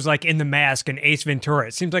characters like in The Mask and Ace Ventura.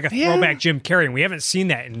 It seems like a throwback Jim Carrey, and we haven't seen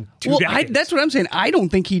that in two decades. That's what I'm saying. I don't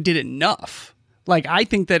think he did enough. Like, I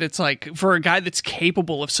think that it's like for a guy that's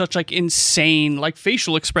capable of such like insane like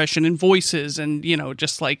facial expression and voices and, you know,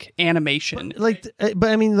 just like animation. But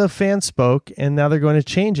I mean, the fans spoke and now they're going to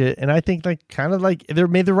change it. And I think like kind of like they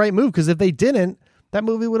made the right move, because if they didn't, that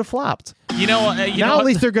movie would have flopped. now At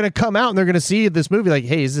least they're going to come out and they're going to see this movie like,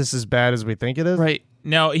 hey, is this as bad as we think it is? Right.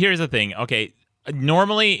 No, here's the thing. Okay,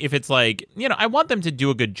 normally if it's like, I want them to do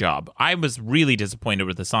a good job. I was really disappointed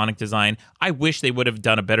with the Sonic design. I wish they would have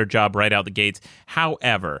done a better job right out the gates.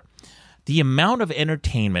 However, the amount of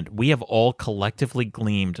entertainment we have all collectively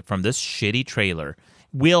gleaned from this shitty trailer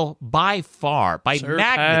will by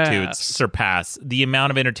magnitudes surpass the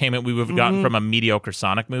amount of entertainment we would have gotten from a mediocre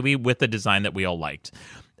Sonic movie with the design that we all liked.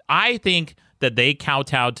 I think that they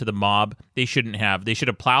kowtowed to the mob. They shouldn't have. They should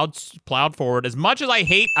have plowed forward. As much as I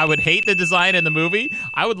would hate the design in the movie,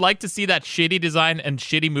 I would like to see that shitty design and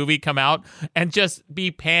shitty movie come out and just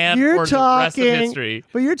be panned for the rest of history.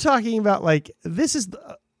 But you're talking about like, this is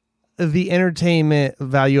the entertainment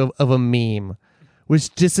value of a meme, which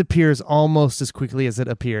disappears almost as quickly as it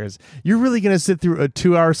appears. You're really going to sit through a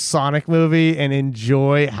 2-hour Sonic movie and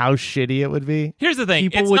enjoy how shitty it would be? Here's the thing.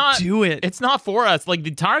 People would do it. It's not for us. Like,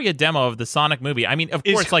 the target demo of the Sonic movie, I mean, of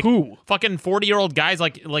Is course, like, who? fucking 40-year-old guys,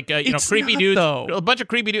 It's creepy not, dudes. though. A bunch of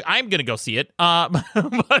creepy dudes. I'm going to go see it.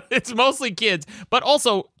 But it's mostly kids. But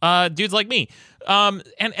also dudes like me. And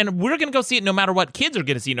we're going to go see it no matter what. Kids are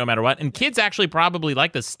going to see it no matter what. And kids actually probably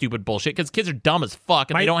like this stupid bullshit because kids are dumb as fuck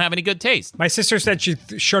and they don't have any good taste. My sister said she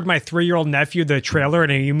showed my 3-year-old nephew the trailer,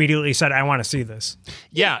 and he immediately said, I want to see this.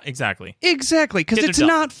 Yeah, exactly. Exactly, because Kids are it's dumb.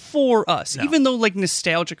 not for us, No. even though like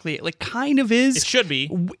nostalgically it like kind of is. It should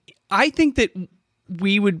be. I think that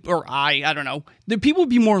we would, or I don't know, that people would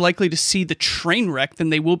be more likely to see the train wreck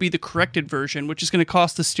than they will be the corrected version, which is going to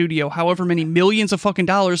cost the studio however many millions of fucking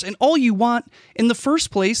dollars. And all you want in the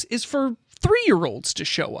first place is for 3-year-olds to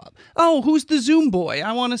show up. Oh, who's the Zoom boy?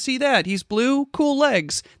 I want to see that. He's blue, cool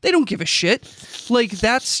legs. They don't give a shit. Like,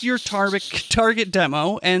 that's your target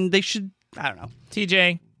demo, and they should, I don't know.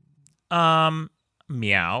 TJ,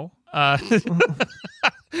 meow.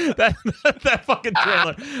 That fucking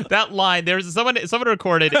trailer, that line. There's someone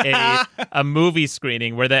recorded a movie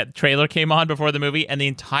screening where that trailer came on before the movie, and the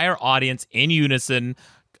entire audience in unison,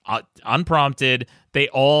 unprompted, they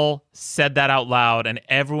all said that out loud, and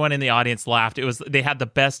everyone in the audience laughed. They had the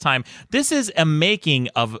best time. This is a making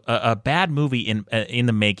of a bad movie in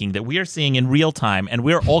the making that we are seeing in real time, and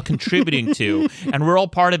we're all contributing to, and we're all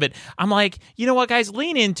part of it. I'm like, you know what, guys,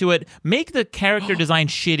 lean into it, make the character design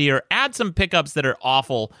shittier, add some pickups that are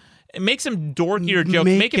awful, Make some dorkier jokes.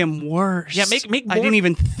 Make him worse. Yeah, make more. I didn't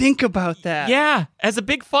even think about that. Yeah, as a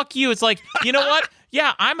big fuck you, it's like, you know what?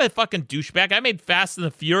 Yeah, I'm a fucking douchebag. I made Fast and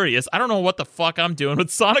the Furious. I don't know what the fuck I'm doing with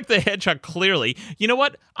Sonic the Hedgehog, clearly. You know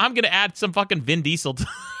what? I'm going to add some fucking Vin Diesel to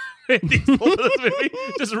this movie.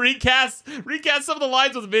 Just recast some of the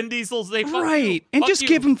lines with Vin Diesel. Say, fuck Right. you. And Fuck just you.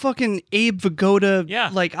 give him fucking Abe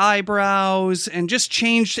Vigoda like eyebrows and just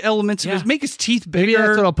change elements of his, make his teeth bigger. Maybe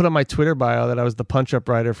that's what I'll put on my Twitter bio, that I was the punch-up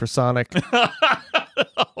writer for Sonic.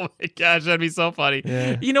 Oh my gosh, that'd be so funny.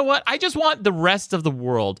 Yeah. You know what? I just want the rest of the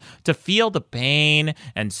world to feel the pain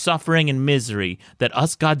and suffering and misery that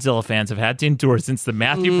us Godzilla fans have had to endure since the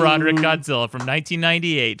Matthew Broderick Godzilla from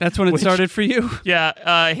 1998. That's when it started for you?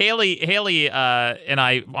 Yeah. Haley and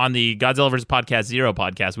I on the Godzilla vs. Podcast Zero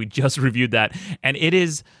podcast, we just reviewed that, and it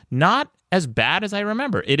is not as bad as I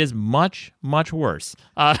remember. It is much, much worse.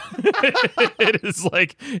 It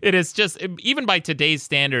is just, even by today's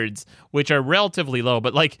standards, which are relatively low,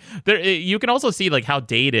 but like you can also see like how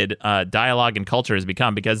dated dialogue and culture has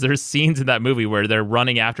become, because there's scenes in that movie where they're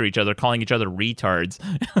running after each other, calling each other retards.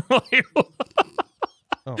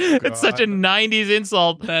 It's such a 90s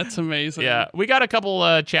insult. That's amazing. Yeah, we got a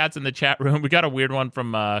couple chats in the chat room. We got a weird one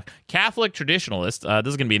from Catholic Traditionalist.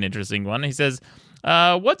 This is going to be an interesting one. He says,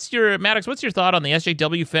 what's your thought on the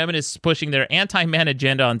SJW feminists pushing their anti-man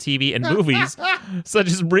agenda on TV and movies, such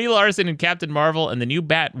as Brie Larson and Captain Marvel and the new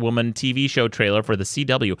Batwoman TV show trailer for the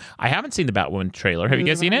CW? I haven't seen the Batwoman trailer. Have you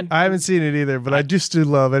guys seen it? I haven't seen it either, but I just do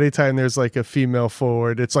love anytime there's like a female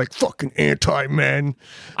forward. It's like fucking anti-men.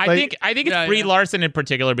 I think it's Brie Larson in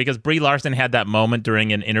particular, because Brie Larson had that moment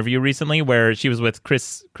during an interview recently where she was with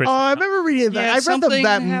Chris. Oh, I remember reading that.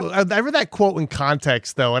 Yeah, I read that quote in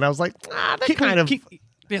context though, and I was like, that kind of.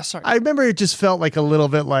 Yeah, sorry. I remember it just felt like a little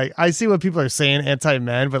bit like, I see what people are saying,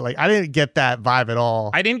 anti-men, but like I didn't get that vibe at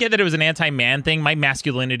all. I didn't get that it was an anti-man thing. My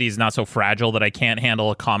masculinity is not so fragile that I can't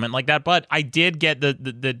handle a comment like that. But I did get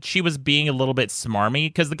that she was being a little bit smarmy,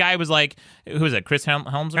 because the guy was like, who is it? Chris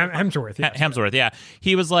Hemsworth? Hemsworth, yeah. Hemsworth, yeah.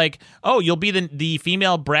 He was like, oh, you'll be the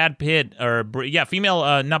female Brad Pitt, or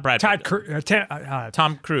female, not Brad Pitt.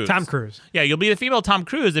 Tom Cruise. Tom Cruise. Yeah, you'll be the female Tom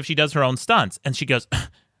Cruise if she does her own stunts. And she goes,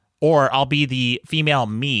 or I'll be the female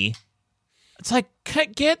me. It's like,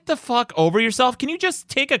 get the fuck over yourself. Can you just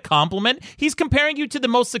take a compliment? He's comparing you to the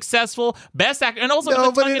most successful, best actor, and also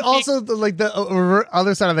no, but it also like the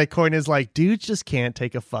other side of that coin is like, dude just can't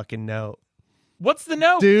take a fucking note. What's the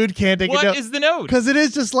note? Dude can't take a note. What is the note? Because it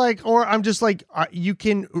is just like, or I'm just like, you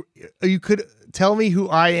could tell me who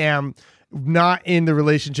I am, not in the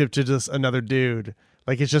relationship to just another dude.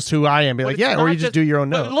 Like, it's just who I am. Be like, yeah, or you just do your own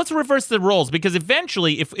note. Let's reverse the roles, because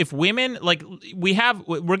eventually, if women, like, we're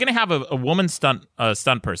going to have a woman stunt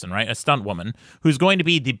person, right? A stunt woman who's going to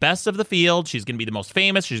be the best of the field. She's going to be the most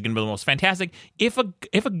famous. She's going to be the most fantastic. If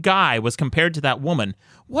a guy was compared to that woman,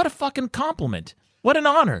 what a fucking compliment. What an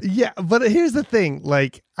honor. Yeah, but here's the thing.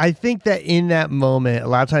 Like, I think that in that moment, a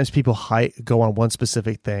lot of times people go on one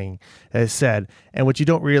specific thing, as said, and what you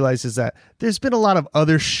don't realize is that there's been a lot of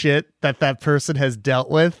other shit that person has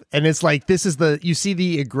dealt with, and it's like, you see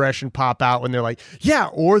the aggression pop out when they're like, yeah,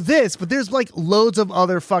 or this, but there's like loads of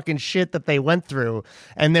other fucking shit that they went through,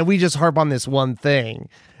 and then we just harp on this one thing.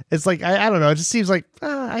 It's like, I don't know. It just seems like,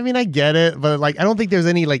 I mean, I get it, but like, I don't think there's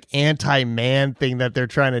any like anti-man thing that they're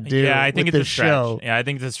trying to do. Yeah, I think it's a stretch. Show. Yeah, I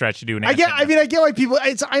think it's a stretch to do. I get why people.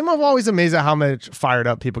 I'm always amazed at how much fired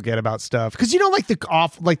up people get about stuff, because you know, like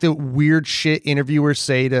the weird shit interviewers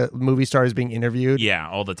say to movie stars being interviewed. Yeah,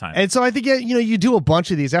 all the time. And so I think you do a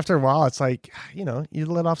bunch of these. After a while, it's like, you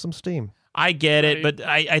let off some steam. I get it, but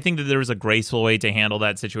I think that there was a graceful way to handle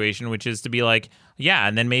that situation, which is to be like, yeah,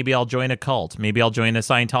 and then maybe I'll join a cult. Maybe I'll join a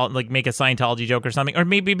Scientology, like make a Scientology joke or something. Or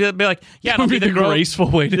maybe be like, yeah, I'll be the graceful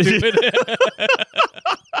way to do it.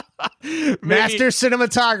 Master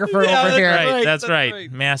cinematographer over here. That's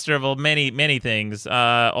right. Master of many things.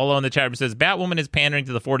 Olo in the chat room says, Batwoman is pandering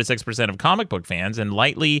to the 4 to 6% of comic book fans and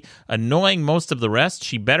lightly annoying most of the rest.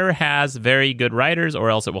 She better has very good writers,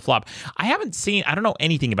 or else it will flop. I don't know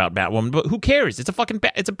anything about Batwoman, but who cares? It's a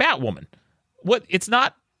it's a Batwoman. What? It's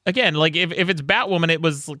not, again, like if it's Batwoman, it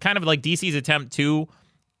was kind of like DC's attempt to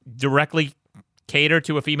directly cater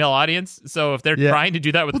to a female audience. So if they're trying to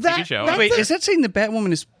do that with the TV show. Wait, is that saying the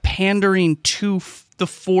Batwoman is pandering to the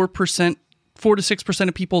 4 to 6%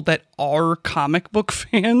 of people that are comic book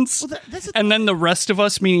fans? Well, and then the rest of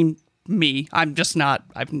us, meaning me, I'm just not,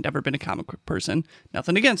 I've never been a comic book person.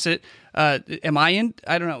 Nothing against it. Am I in?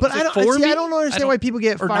 I don't know. But I don't understand why people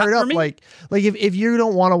get fired up. Like if you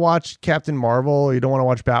don't want to watch Captain Marvel, or you don't want to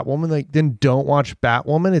watch Batwoman, like then don't watch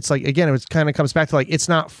Batwoman. It's like, again, it kind of comes back to like, it's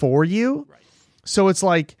not for you. Right. So it's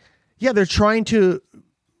like, yeah, they're trying to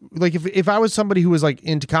like if I was somebody who was like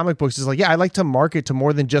into comic books, is like, yeah, I like to market to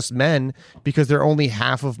more than just men because they're only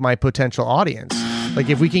half of my potential audience. Like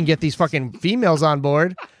if we can get these fucking females on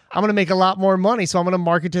board, I'm going to make a lot more money, so I'm going to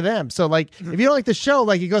market to them. So, like, if you don't like the show,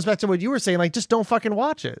 like, it goes back to what you were saying, like, just don't fucking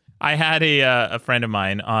watch it. I had a friend of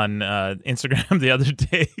mine on Instagram the other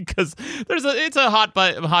day because it's a hot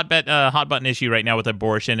button issue right now with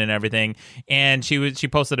abortion and everything. And she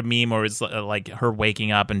posted a meme where it's like her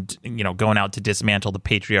waking up and going out to dismantle the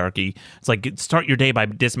patriarchy. It's like, start your day by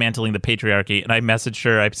dismantling the patriarchy. And I messaged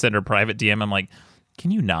her, I sent her a private DM. I'm like,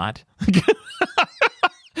 can you not?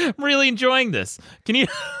 I'm really enjoying this. Can you?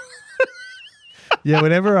 Yeah,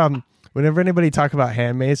 whenever anybody talk about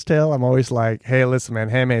Handmaid's Tale, I'm always like, hey, listen, man,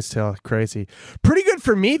 Handmaid's Tale, crazy. Pretty good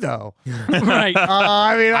for me, though. Right.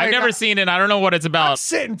 I mean, I've never seen it. I don't know what it's I'm about.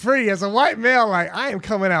 sitting pretty as a white male, like, I am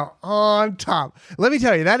coming out on top. Let me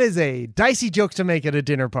tell you, that is a dicey joke to make at a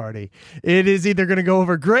dinner party. It is either going to go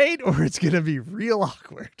over great or it's going to be real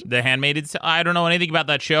awkward. The Handmaid's. I don't know anything about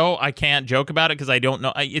that show. I can't joke about it because I don't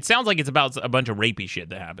know. It sounds like it's about a bunch of rapey shit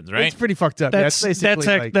that happens, right? It's pretty fucked up. That's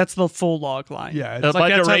basically that's the full log line. Yeah, it's it's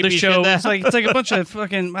like a bunch that's of how the rapey show. shit It's like a bunch of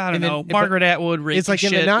fucking I don't And then- know but Margaret Atwood rapey it's like in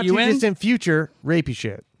shit. the not You too in? distant future, rapey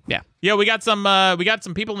shit. Yeah. Yeah, we got some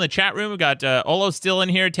people in the chat room. We got Olo still in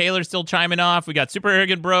here. Taylor still chiming off. We got Super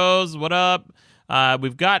Arrogant Bros. What up? We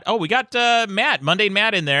got Matt, Mundane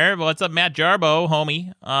Matt in there. What's up, Matt Jarbo,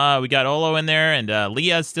 homie? We got Olo in there, and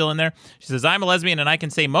Leah's still in there. She says, I'm a lesbian, and I can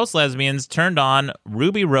say most lesbians turned on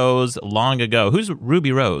Ruby Rose long ago. Who's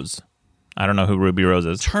Ruby Rose? I don't know who Ruby Rose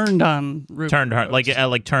is. Turned on Ruby Turned her, Rose.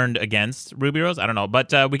 like turned against Ruby Rose. I don't know,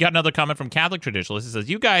 but we got another comment from Catholic Traditionalist. It says,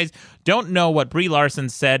 "You guys don't know what Brie Larson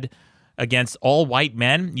said against all white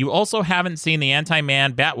men. You also haven't seen the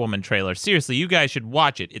Anti-Man Batwoman trailer. Seriously, you guys should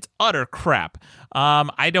watch it. It's utter crap.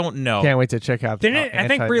 I don't know. Can't wait to check out. I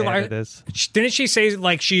think Brie Larson Larson didn't she say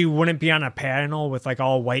like she wouldn't be on a panel with like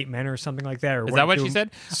all white men or something like that? Or Is that what she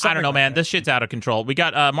said? I don't know, man. This shit's out of control. We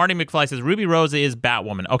got Marty McFly says Ruby Rose is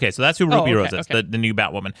Batwoman. Okay, so that's who Ruby Rose is, the new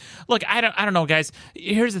Batwoman. Look, I don't know, guys.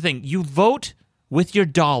 Here's the thing: you vote with your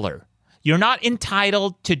dollar. You're not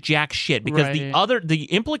entitled to jack shit because the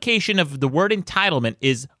implication of the word entitlement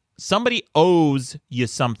is somebody owes you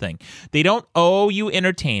something. They don't owe you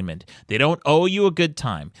entertainment. They don't owe you a good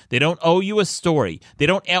time. They don't owe you a story. They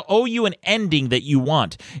don't owe you an ending that you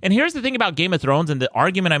want. And here's the thing about Game of Thrones and the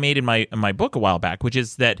argument I made in my book a while back, which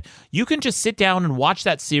is that you can just sit down and watch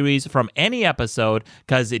that series from any episode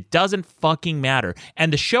because it doesn't fucking matter.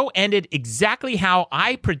 And the show ended exactly how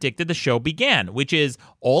I predicted the show began, which is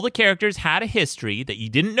all the characters had a history that you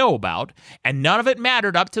didn't know about, and none of it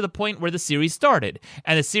mattered up to the point where the series started.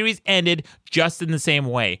 And the series ended just in the same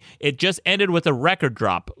way. It just ended with a record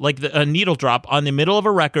drop, like a needle drop on the middle of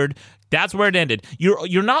a record. That's where it ended.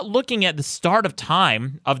 You're not looking at the start of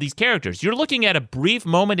time of these characters. You're looking at a brief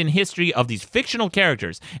moment in history of these fictional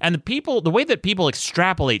characters. And the way that people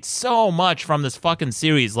extrapolate so much from this fucking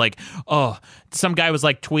series, like, oh, some guy was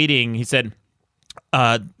like tweeting, he said,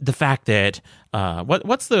 the fact that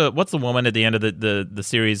what's the woman at the end of the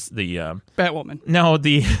series, the Batwoman. No,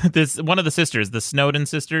 this one of the sisters, the Snowden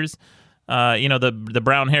sisters, the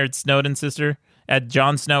brown-haired Snowden sister,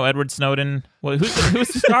 Jon Snow, Edward Snowden. Well,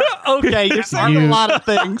 who's Okay, you're saying a lot of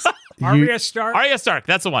things. Arya Stark. Arya Stark?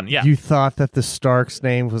 That's the one. Yeah. You thought that the Stark's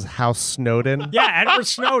name was House Snowden? Yeah, Edward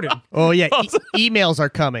Snowden. Oh yeah, emails are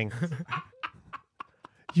coming.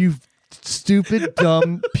 You stupid,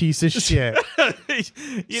 dumb piece of shit.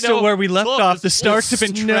 So where we left off, the Starks have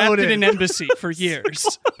been trapped Snowden. in an embassy for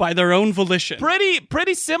years by their own volition.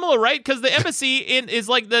 Pretty similar, right? Because the embassy is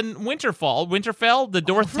like the Winterfell, the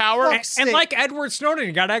North Tower. And like Edward Snowden,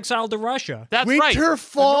 he got exiled to Russia. That's right.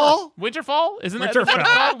 Winterfall? Winterfall? Isn't that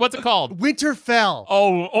Winterfell. what's it called? Winterfell.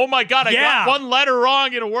 Oh my God! I Yeah. got one letter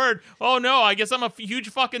wrong in a word. Oh no! I guess I'm a huge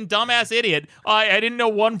fucking dumbass idiot. I didn't know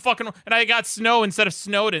one fucking, and I got Snow instead of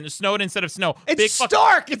Snowden. Snowden instead of Snow. It's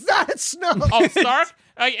Stark. It's not Snow. Oh, Stark.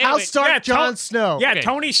 Anyway, House Stark, Yeah, Jon Snow. Yeah, Okay.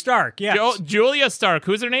 Tony Stark. Yeah. Julia Stark.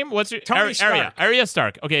 Who's her name? What's her? Tony Stark. Arya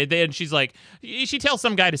Stark. Okay, then she's like, she tells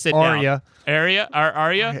some guy to sit Arya. down.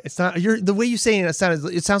 Arya. It's not. The way you saying it sounds.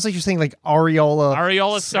 It sounds like you're saying like Areola.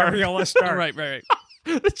 Areola Stark. Arya Stark. Right.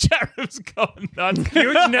 The chat room's going nuts. Huge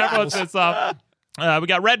Everyone nipples. sits off. We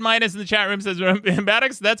got Red Minus in the chat room says,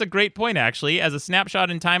 Maddox, that's a great point, actually, as a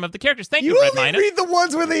snapshot in time of the characters. Thank you, You Red only Minus. read the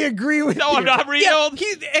ones where they agree with No, you. I'm not reading Yeah, all.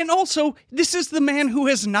 and also, this is the man who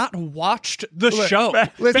has not watched the show.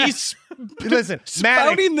 listen, He's Listen,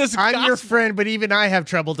 spouting Maddox, this I'm your gospel. friend, but even I have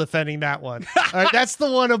trouble defending that one. All right, that's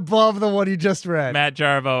the one above the one you just read. Matt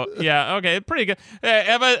Jarvo. Yeah, okay, pretty good.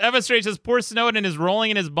 Eva Straight says, poor Snowden is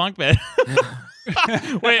rolling in his bunk bed.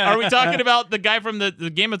 Wait, are we talking about the guy from the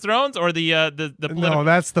Game of Thrones or the political? No,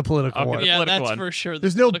 that's the political Okay. one. Yeah, political that's one. for sure. the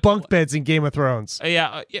There's no political bunk beds in Game of Thrones.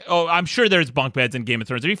 Yeah. Oh, I'm sure there's bunk beds in Game of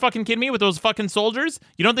Thrones. Are you fucking kidding me with those fucking soldiers?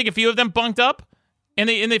 You don't think a few of them bunked up in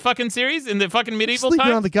the fucking series in the fucking medieval Sleeping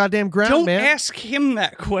times? on the goddamn ground, Don't man. ask him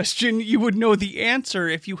that question. You would know the answer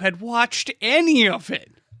if you had watched any of it.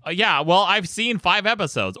 Yeah, well, I've seen 5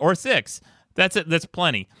 episodes or 6. That's it. That's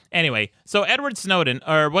plenty. Anyway, so Edward Snowden,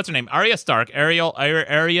 or what's her name? Arya Stark. Arya Stark.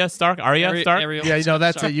 Ariel. Yeah,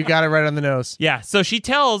 that's it. You got it right on the nose. Yeah. So she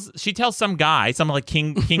tells some guy, some like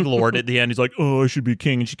King Lord at the end. He's like, "Oh, I should be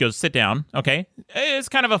king," and she goes, "Sit down." Okay, it's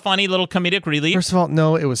kind of a funny little comedic relief. First of all,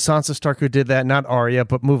 no, it was Sansa Stark who did that, not Arya.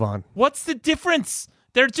 But move on. What's the difference?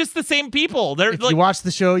 They're just the same people. They're If like, you watch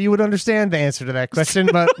the show, you would understand the answer to that question.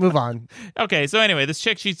 But move on. okay, so anyway, this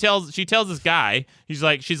chick, she tells this guy, she's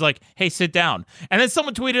like, "Hey, sit down." And then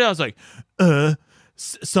someone tweeted, I was like,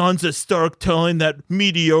 Sansa Stark telling that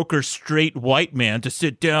mediocre straight white man to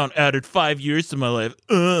sit down added 5 years to my life.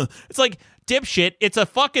 It's like, dipshit, it's a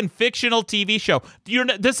fucking fictional TV show.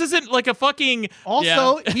 This isn't like a fucking...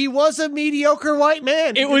 Also, he was a mediocre white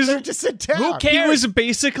man. It was to sit down. Who cares? He was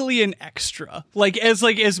basically an extra.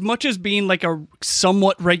 As much as being like a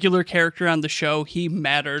somewhat regular character on the show, he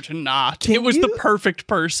mattered not. It was the perfect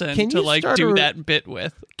person to like do that bit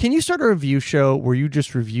with. Can you start a review show where you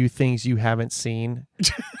just review things you haven't seen?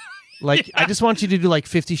 Like, I just want you to do like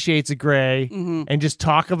 50 Shades of Grey and just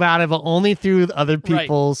talk about it, but only through other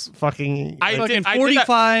people's fucking... Fucking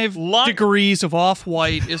 45 degrees of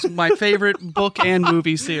Off-White is my favorite book and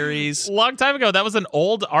movie series. Long time ago, that was an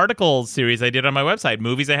old article series I did on my website,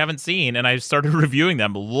 movies I haven't seen, and I started reviewing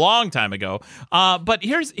them a long time ago. But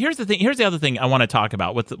here's the thing. Here's the other thing I want to talk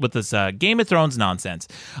about with this Game of Thrones nonsense.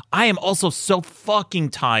 I am also so fucking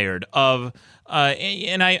tired of...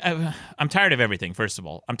 I'm tired of everything, first of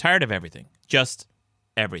all. I'm tired of everything. Just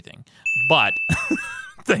everything. But,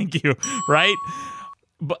 thank you, right?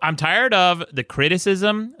 But I'm tired of the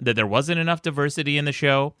criticism that there wasn't enough diversity in the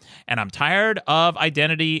show, and I'm tired of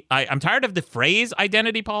identity. I'm tired of the phrase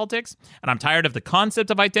identity politics, and I'm tired of the concept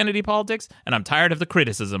of identity politics, and I'm tired of the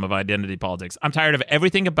criticism of identity politics. I'm tired of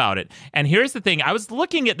everything about it. And here's the thing. I was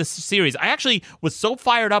looking at this series. I actually was so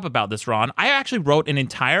fired up about this, Ron. I actually wrote an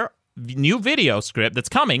entire new video script that's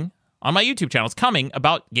coming on my YouTube channel. It's coming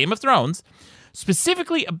about Game of Thrones,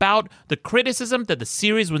 specifically about the criticism that the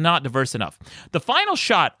series was not diverse enough. The final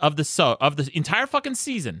shot of the entire fucking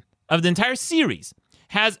season, of the entire series,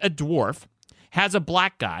 has a dwarf, has a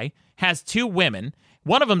black guy, has 2 women.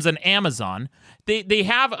 One of them's an Amazon. They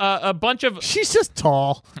have a bunch of... She's just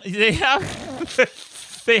tall. They have...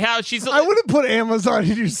 She's. I wouldn't put Amazon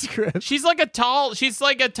in your script. She's a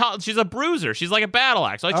bruiser. She's like a battle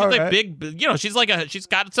axe. Like she's big. She's like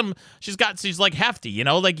hefty.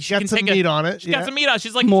 Like she can some take meat on it. She's got some meat on it.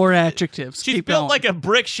 She's like More adjectives. She's Keep built going. like a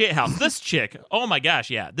brick shit house. This chick. Oh my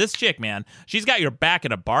gosh, yeah. This chick, man. She's got your back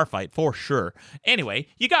in a bar fight for sure. Anyway,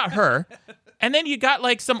 you got her, and then you got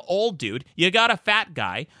like some old dude. You got a fat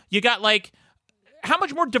guy. You got like. How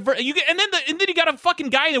much more diverse? And then you got a fucking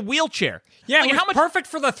guy in a wheelchair. Yeah, like, how much perfect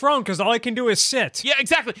for the throne because all I can do is sit. Yeah,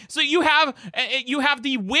 exactly. So you have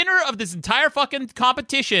the winner of this entire fucking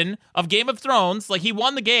competition of Game of Thrones. Like he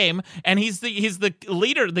won the game, and he's the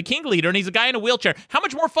leader, the king leader, and he's a guy in a wheelchair. How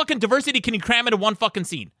much more fucking diversity can you cram into one fucking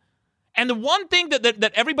scene? And the one thing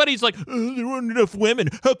that everybody's like, there weren't enough women.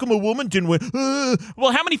 How come a woman didn't win?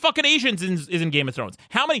 Well, how many fucking Asians is in Game of Thrones?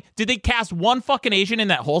 How many? Did they cast one fucking Asian in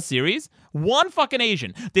that whole series? One fucking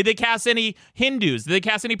Asian. Did they cast any Hindus? Did they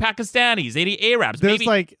cast any Pakistanis? Any Arabs? There's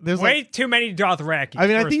way too many Dothraki. I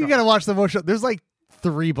mean, I think you got to watch the whole show. There's like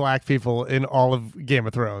 3 black people in all of Game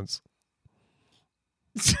of Thrones.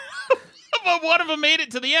 But one of them made it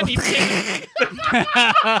to the end.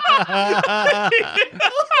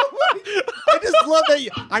 I just love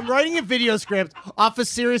that I'm writing a video script off a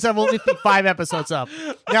series I've only seen 5 episodes of.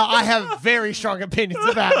 Now, I have very strong opinions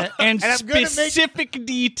about it. And I'm specific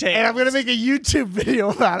details. And I'm going to make a YouTube video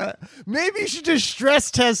about it. Maybe you should just stress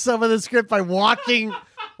test some of the script by watching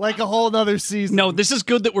like a whole nother season. No, this is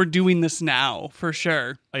good that we're doing this now, for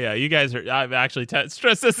sure. Oh, yeah, you guys are... I'm actually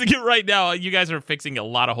stress testing it right now. You guys are fixing a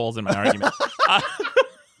lot of holes in my argument.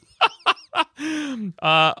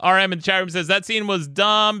 RM in the chat room says that scene was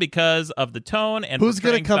dumb because of the tone and who's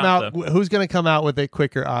going to come out? Who's going to come out with it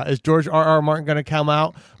quicker? Is George R.R. Martin going to come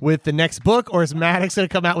out with the next book, or is Maddox going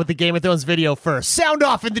to come out with the Game of Thrones video first? Sound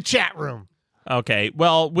off in the chat room. Okay,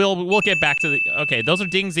 well, we'll get back to the... Okay, those are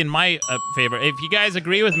dings in my favor. If you guys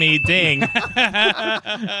agree with me, ding.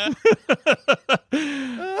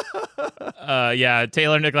 Yeah,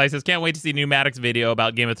 Taylor Nikolai says, can't wait to see new Maddox video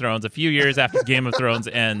about Game of Thrones a few years after Game of Thrones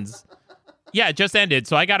ends. Yeah, it just ended,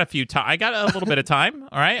 so I got I got a little bit of time.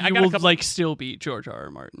 All right, I You got a will couple. still beat George R. R.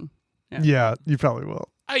 Martin. Yeah, you probably will.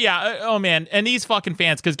 Oh man, and these fucking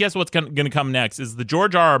fans, because guess what's going to come next is the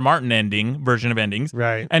George R. R. Martin version of endings,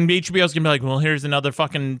 Right. And HBO's gonna be like, well, here's another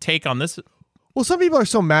fucking take on this. Well, some people are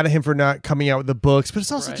so mad at him for not coming out with the books, but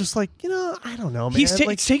it's also Right. just like, I don't know, man.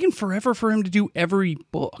 It's taken forever for him to do every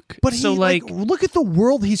book. But so look at the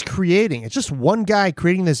world he's creating. It's just one guy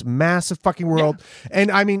creating this massive fucking world. And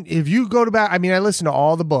I mean, if you go to back, I mean, I listened to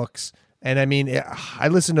all the books, and I mean,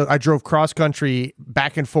 I drove cross country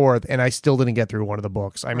back and forth, and I still didn't get through one of the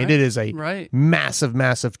books. I mean, it is a massive,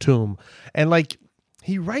 massive tomb, and like.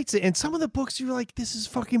 He writes it, and some of the books you're like, this is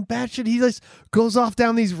fucking bad shit. He just goes off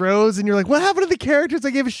down these roads, and you're like, what happened to the characters I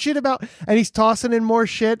gave a shit about? And he's tossing in more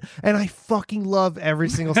shit, and I fucking love every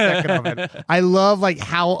single second of it. I love like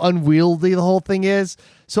how unwieldy the whole thing is.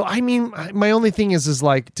 So I mean, my only thing is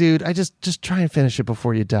like, dude, I just try and finish it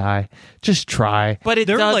before you die. Just try. But it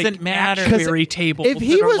they're doesn't like matter. actuary tables if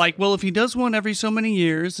he that are was- like, well, if he does one every so many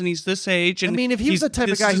years and he's this age, and I mean, if he was he's- the type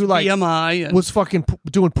of this guy is who like BMI and, was fucking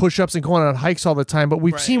doing push-ups and going on hikes all the time, but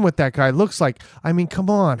we've seen what that guy looks like. I mean, come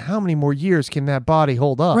on, how many more years can that body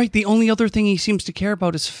hold up? right, the only other thing he seems to care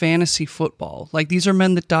about is fantasy football. Like these are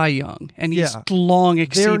men that die young, and he's long They're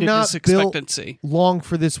exceeded not his built expectancy. long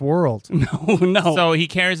for this world. No. So he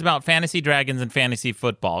cares about fantasy dragons and fantasy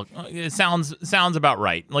football. It sounds about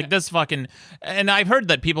right. Like this fucking. And I've heard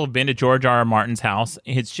that people have been to George R. R. Martin's house.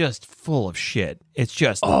 It's just full of shit. It's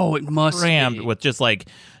just it must crammed be. with just like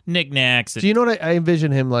knickknacks. Do you know what I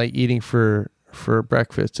envision him like eating for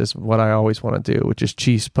breakfast? Is what I always want to do, which is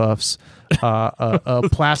cheese puffs, a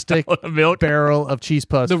plastic milk barrel of cheese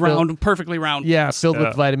puffs, the perfectly round. filled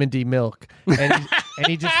with vitamin D milk, and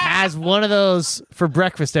he just has one of those for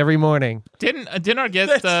breakfast every morning. Didn't our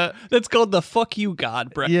guest That's called the "fuck you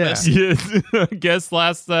God" breakfast. guest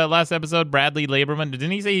last episode, Bradley Laberman?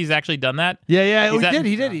 Didn't he say he's actually done that? Yeah,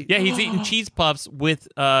 he did. Yeah, he's eating cheese puffs with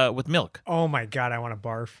milk. Oh my God, I want to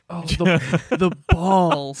barf. Oh, the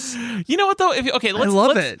balls. You know what though?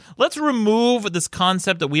 Let's remove this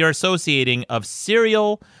concept that we are associating of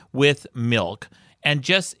cereal with milk and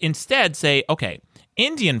just instead say, okay,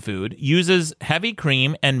 Indian food uses heavy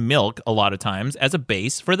cream and milk a lot of times as a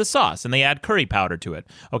base for the sauce, and they add curry powder to it.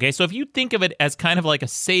 Okay, so if you think of it as kind of like a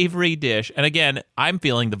savory dish, and again, I'm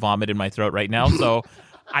feeling the vomit in my throat right now, so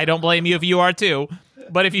I don't blame you if you are too.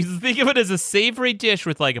 But if you think of it as a savory dish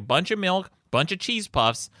with like a bunch of milk, bunch of cheese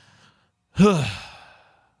puffs,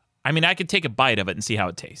 I mean, I could take a bite of it and see how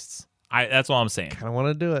it tastes. That's all I'm saying. I want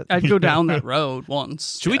to do it. I'd go down that road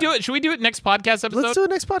once. Should we do it? Should we do it next podcast episode? Let's do it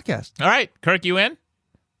next podcast. All right, Kirk, you in?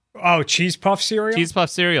 Oh, cheese puff cereal? Cheese puff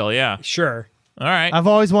cereal, yeah. Sure. All right. I've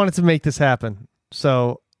always wanted to make this happen,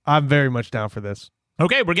 so I'm very much down for this.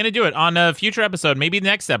 Okay, we're gonna do it on a future episode, maybe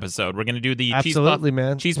next episode. We're gonna do the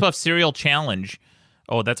cheese puff cereal challenge.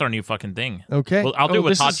 Oh, that's our new fucking thing. Okay. Well, I'll do it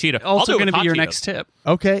with hot Cheetos. Also going to be your Cheetos. next tip.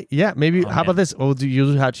 Okay, yeah, maybe. How man. about this? Oh, do you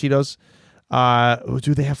use hot Cheetos?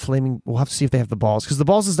 Do they have flaming? We'll have to see if they have the balls, because the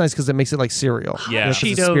balls is nice because it makes it like cereal. Yeah. It's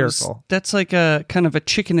Cheetos. spherical. That's like a kind of a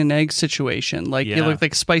chicken and egg situation. Like you Yeah. look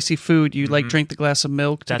like spicy food. You like drink the glass of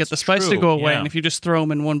milk to That's get the spice true, to go away. yeah. And if you just throw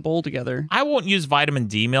them in one bowl together, I won't use vitamin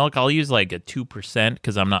D milk. I'll use like a 2%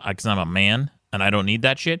 because I'm a man and I don't need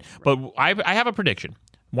that shit. But I have a prediction.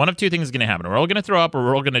 One of two things is going to happen. We're all going to throw up, or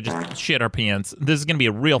we're all going to just shit our pants. This is going to be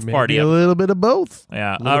a real party. Maybe a little bit of both.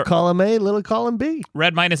 Yeah. Little column A, little column B.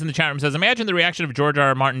 Red Minus in the chat room says, imagine the reaction of George R.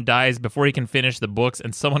 R. Martin dies before he can finish the books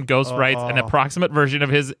and someone ghostwrites an approximate version of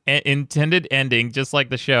his intended ending, just like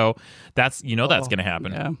the show. That's going to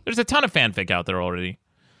happen. Yeah. There's a ton of fanfic out there already.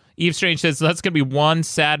 Eve Strange says, so that's going to be one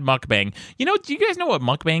sad mukbang. Do you guys know what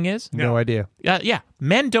mukbang is? No idea. Yeah.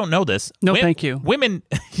 Men don't know this. No, thank you. Women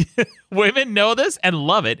know this and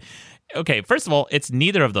love it. Okay, first of all, it's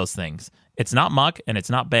neither of those things. It's not muck and it's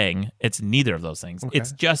not bang. It's neither of those things. Okay.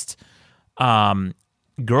 It's just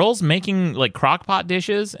girls making like crock pot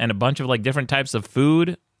dishes and a bunch of like different types of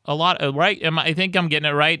food. A lot, right? I think I'm getting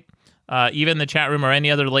it right. Even in the chat room or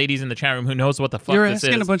any other ladies in the chat room who knows what the fuck you're this is.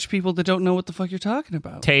 asking a bunch of people that don't know what the fuck you're talking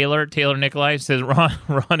about. Taylor Nikolai says,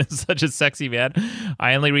 Ron is such a sexy man.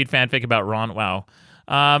 I only read fanfic about Ron. Wow.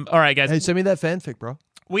 All right, guys. Hey, send me that fanfic, bro.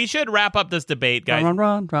 We should wrap up this debate, guys.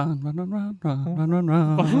 Run.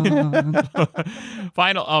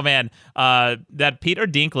 Final. Oh man, that Peter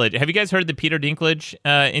Dinklage. Have you guys heard the Peter Dinklage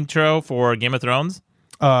intro for Game of Thrones?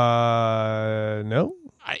 No.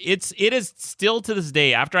 It is still to this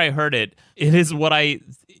day. After I heard it, it is what I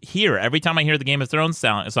hear every time I hear the Game of Thrones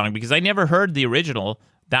song, because I never heard the original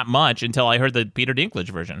that much until I heard the Peter Dinklage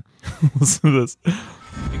version. Listen to this.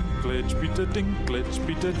 Dinklage, Peter Dinklage,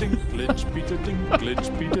 Peter Dinklage, Peter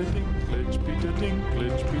Dinklage, Peter Dinklage.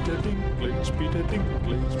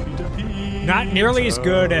 Not nearly as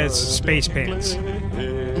good as Space Pants.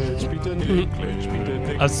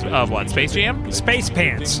 What? Space Jam? Space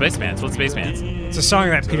Pants. Space Pants. What's Space Pants? It's a song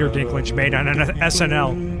that Peter Dinklage made on an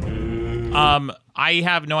SNL. I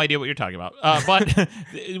have no idea what you're talking about. But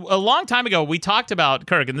a long time ago, we talked about,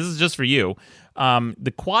 Kirk, and this is just for you,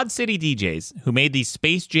 the Quad City DJs who made the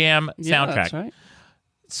Space Jam soundtrack. That's right.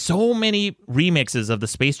 So many remixes of the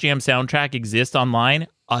Space Jam soundtrack exist online.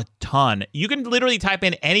 A ton. You can literally type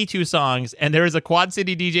in any two songs, and there is a Quad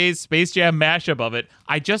City DJs Space Jam mashup of it.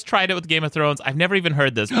 I just tried it with Game of Thrones. I've never even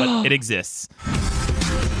heard this, but it exists.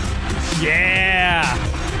 Yeah.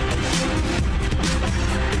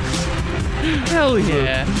 Hell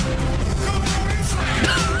yeah.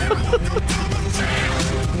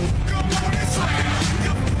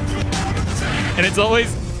 And it's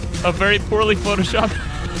always a very poorly photoshopped.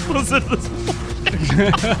 Listen to this.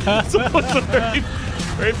 It's always a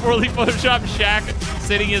very poorly photoshopped Shaq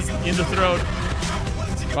sitting in the throne.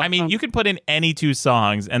 I mean, you could put in any two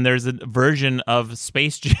songs, and there's a version of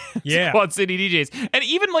Space Jam, Quad City DJs, and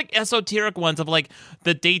even like esoteric ones of like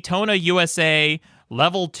the Daytona USA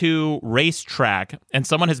Level 2 racetrack, and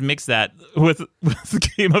someone has mixed that with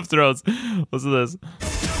Game of Thrones. Listen to this.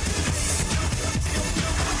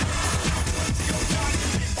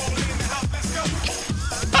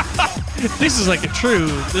 This is like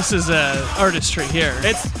this is artistry here.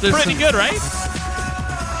 It's pretty good, right?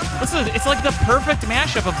 It's like the perfect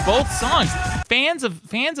mashup of both songs. Fans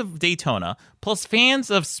of Daytona plus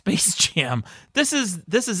fans of Space Jam. This is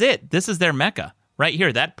it. This is their mecca right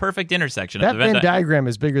here. That perfect intersection. That of the Venn diagram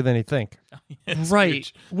is bigger than you think. Right.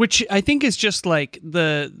 Huge. Which I think is just like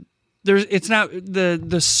it's not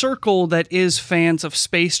the circle that is fans of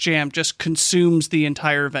Space Jam just consumes the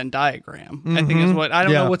entire Venn diagram. I think is what I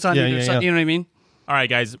don't know what's on either side. You know what I mean? All right,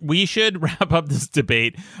 guys, we should wrap up this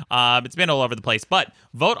debate. It's been all over the place, but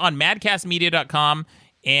vote on madcastmedia.com,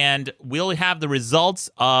 and we'll have the results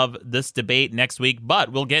of this debate next week.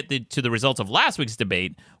 But we'll get to the results of last week's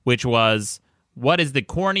debate, which was, what is the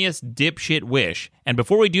corniest dipshit wish? And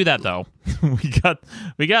before we do that, though, we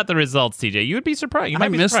got the results, TJ. You would be surprised. You might I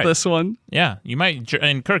be missed surprised. this one. Yeah, you might.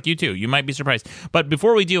 And Kirk, you too. You might be surprised. But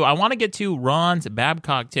before we do, I want to get to Ron's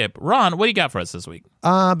Babcock tip. Ron, what do you got for us this week?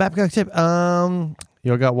 Babcock tip.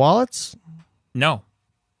 You got wallets? No.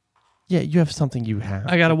 Yeah, you have something you have.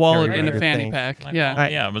 I got a wallet Carry in a your fanny thing. pack. Like, Yeah.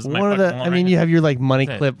 yeah, it was my One of fucking the. wallet I mean, right you now. have your like money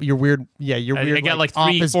That's it. clip. Your weird. Yeah, your I weird. got, like,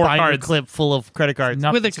 office 3-4 binder cards. clip full of credit cards.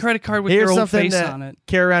 No. With a credit card with Here's your old something face that on it.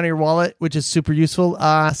 carry around in your wallet, which is super useful.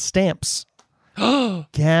 Stamps.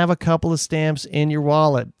 Have a couple of stamps in your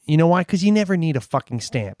wallet. You know why? Because you never need a fucking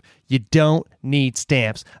stamp. You don't need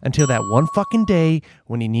stamps until that one fucking day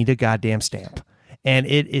when you need a goddamn stamp. And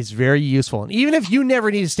it is very useful. And even if you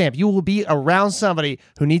never need a stamp, you will be around somebody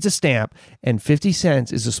who needs a stamp, and 50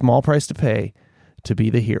 cents is a small price to pay to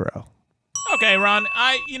be the hero. Okay, Ron.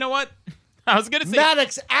 You know what? I was gonna say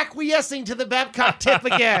Maddox acquiescing to the Babcock tip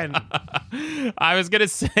again. I was gonna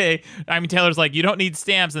say. I mean, Taylor's like, you don't need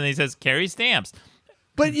stamps, and then he says, carry stamps.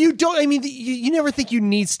 But you don't, I mean, you never think you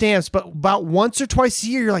need stamps, but about once or twice a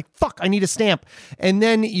year, you're like, fuck, I need a stamp. And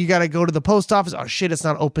then you got to go to the post office. Oh, shit, it's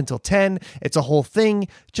not open till 10. It's a whole thing.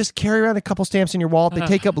 Just carry around a couple stamps in your wallet. They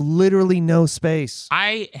take up literally no space.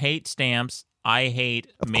 I hate stamps. I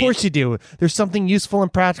hate. Of course you do. There's something useful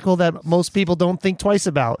and practical that most people don't think twice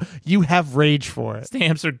about. You have rage for it.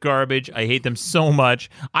 Stamps are garbage. I hate them so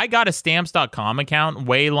much. I got a stamps.com account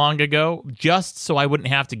way long ago just so I wouldn't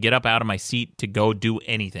have to get up out of my seat to go do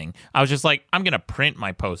anything. I was just like, I'm going to print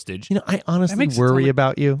my postage. You know, I honestly makes worry it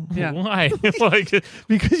about you. Yeah. Why? Like,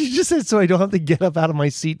 Because you just said so I don't have to get up out of my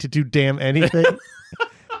seat to do damn anything.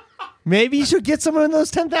 Maybe you should get someone of those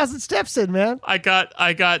 10,000 steps in, man. I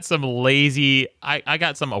got some lazy. I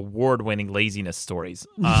got some award-winning laziness stories.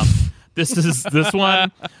 This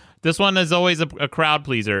one is always a crowd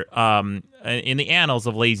pleaser. In the annals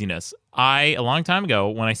of laziness, a long time ago,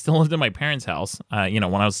 when I still lived in my parents' house, when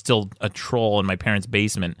I was still a troll in my parents'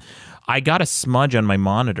 basement, I got a smudge on my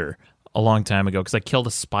monitor a long time ago because I killed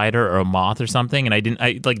a spider or a moth or something, and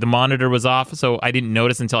the monitor was off, so I didn't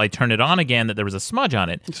notice until I turned it on again that there was a smudge on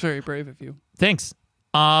it. It's very brave of you. Thanks.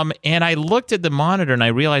 And I looked at the monitor and I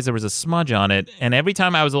realized there was a smudge on it. And every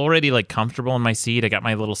time I was already like comfortable in my seat, I got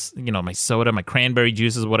my little, my soda, my cranberry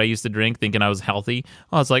juice is what I used to drink, thinking I was healthy.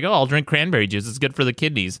 I was like, I'll drink cranberry juice. It's good for the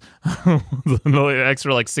kidneys. The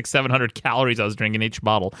extra like 600-700 calories I was drinking each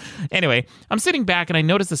bottle. Anyway, I'm sitting back and I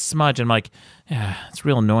noticed a smudge. And I'm like, it's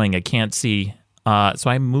real annoying. I can't see. So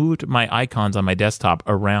I moved my icons on my desktop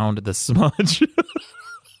around the smudge.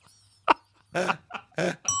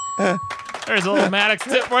 There's a little Maddox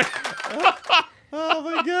tip for you. Oh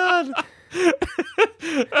my god.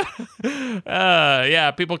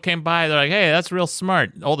 Yeah, people came by. They're like, "Hey, that's real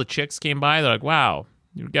smart." All the chicks came by. They're like, "Wow,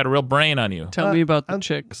 you've got a real brain on you." Tell me about the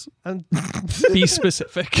chicks. Be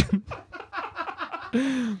specific.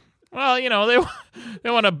 Well, they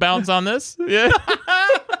want to bounce on this. Yeah.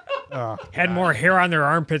 Had more hair on their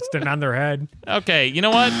armpits than on their head. Okay, you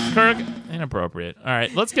know what, Kirk? Inappropriate. All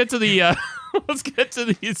right, let's get to the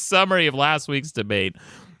summary of last week's debate.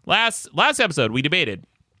 Last episode, we debated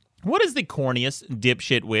what is the corniest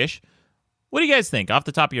dipshit wish. What do you guys think off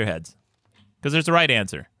the top of your heads? Because there's the right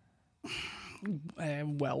answer.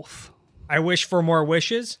 Wealth. I wish for more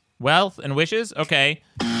wishes. Wealth and wishes? Okay.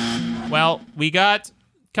 Well, we got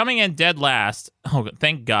coming in dead last, oh,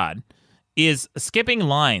 thank God, is skipping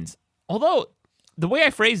lines. Although, the way I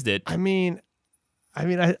phrased it... I mean,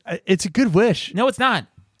 it's a good wish. No, it's not.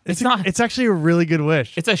 It's not. It's actually a really good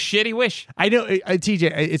wish. It's a shitty wish. I know,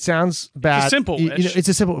 TJ, it sounds bad. It's a simple wish. It's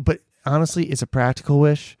a simple, but honestly, it's a practical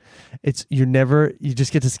wish. You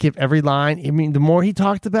just get to skip every line. I mean, the more he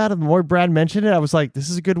talked about it, the more Brad mentioned it, I was like, this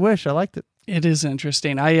is a good wish. I liked it. It is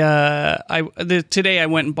interesting. Today I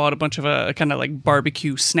went and bought a bunch of kind of like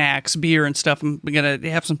barbecue snacks, beer and stuff. I'm gonna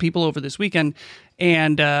have some people over this weekend,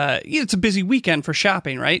 and it's a busy weekend for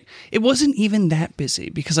shopping, right? It wasn't even that busy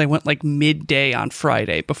because I went like midday on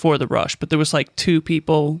Friday before the rush, but there was like 2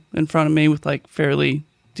 people in front of me with like fairly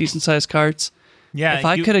decent sized carts. Yeah, if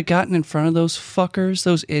I could have gotten in front of those fuckers,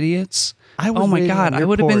 those idiots. was Oh my waiting God, on your I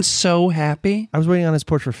would have been porch. so happy. I was waiting on his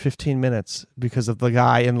porch for 15 minutes because of the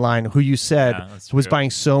guy in line who you said Yeah, that's was true. buying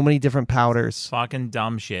so many different powders. Fucking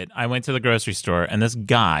dumb shit. I went to the grocery store, and this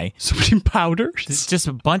guy... So many powders. It's just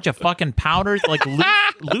a bunch of fucking powders, like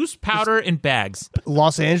loose powder in bags.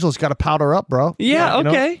 Los Angeles got to powder up, bro. Yeah, You know?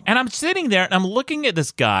 okay. And I'm sitting there, and I'm looking at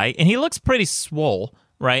this guy, and he looks pretty swole,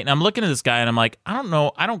 right? And I'm looking at this guy, and I'm like, I don't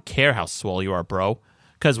know. I don't care how swole you are, bro.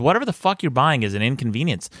 Because whatever the fuck you're buying is an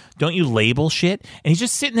inconvenience. Don't you label shit? And he's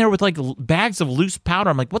just sitting there with like bags of loose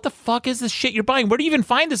powder. I'm like, what the fuck is this shit you're buying? Where do you even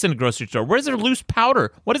find this in a grocery store? Where's there loose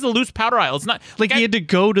powder? What is the loose powder aisle? It's not Like he had to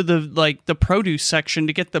go to the produce section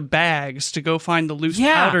to get the bags to go find the loose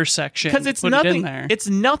powder section. Because it's put nothing. It in there. It's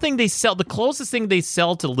nothing they sell. The closest thing they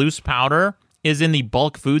sell to loose powder is in the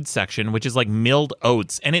bulk food section, which is like milled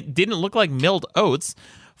oats, and it didn't look like milled oats.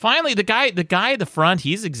 Finally, the guy at the front,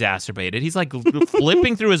 he's exacerbated. He's like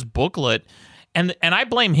flipping through his booklet, and I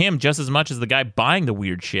blame him just as much as the guy buying the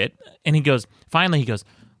weird shit. And he goes,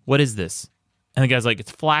 what is this? And the guy's like, it's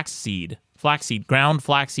flaxseed, ground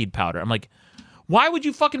flaxseed powder. I'm like, why would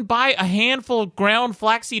you fucking buy a handful of ground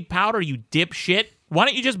flaxseed powder, you dipshit? Why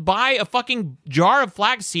don't you just buy a fucking jar of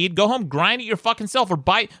flaxseed, go home, grind it your fucking self, or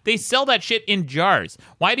they sell that shit in jars.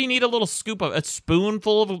 Why do you need a little scoop of a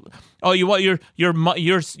spoonful of? Oh, you want your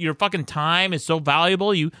fucking time is so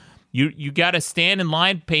valuable. You got to stand in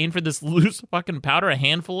line paying for this loose fucking powder, a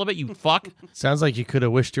handful of it. You fuck. Sounds like you could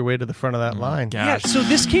have wished your way to the front of that line. Yeah, so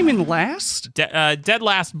this came in last? Dead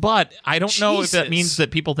last, but I don't know if that Jesus. means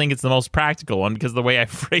that people think it's the most practical one because of the way I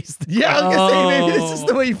phrased it. Yeah, I was going to say, maybe this is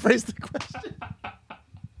the way you phrased the question.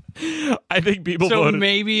 I think people So voted.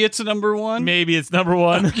 maybe it's number one? Maybe it's number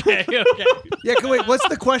one. Okay. Yeah, wait, what's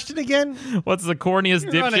the question again? What's the corniest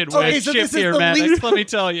dipshit wish? Okay, so Ship this is here, the Maddox, least- let me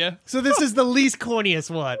tell you. So this is the least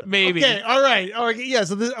corniest one. Maybe. Okay, all right. Yeah,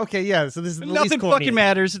 so this so this is the Nothing least corny. fucking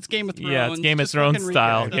matters. It's Game of Thrones. Yeah, it's Game of Just Thrones fucking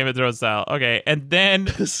style. recap. Game of Thrones style. Okay, and then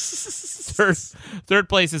third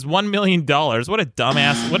place is $1 million. What a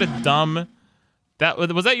dumbass. What a dumb. That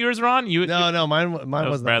was that yours, Ron? No, mine that wasn't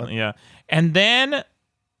that Bradley. one. Yeah, and then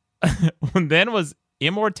was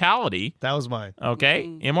immortality. That was mine. Okay,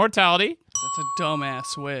 immortality. That's a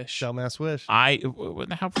dumbass wish. Dumbass wish.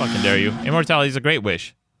 How fucking dare you? Immortality is a great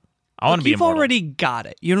wish. I want to be You've immortal. already got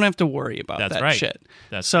it. You don't have to worry about That's that right. shit.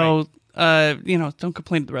 That's so, don't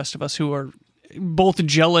complain to the rest of us who are both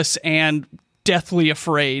jealous and deathly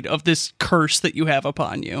afraid of this curse that you have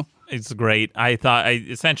upon you. It's great. I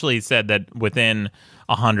essentially said that within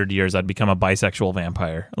 100 years I'd become a bisexual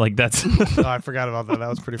vampire. Like that's. Oh, I forgot about that. That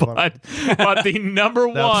was pretty funny. but the number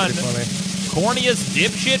That was one pretty funny. corniest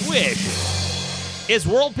dipshit wish is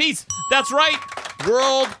world peace. That's right.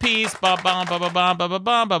 World peace. Ba-bum, ba-ba-bum,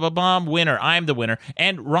 ba-ba-bum, ba-ba-bum. Winner. I'm the winner.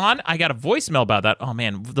 And Ron, I got a voicemail about that. Oh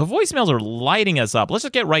man, the voicemails are lighting us up. Let's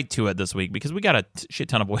just get right to it this week because we got a shit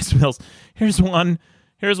ton of voicemails. Here's one.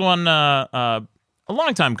 A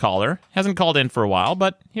longtime caller. Hasn't called in for a while,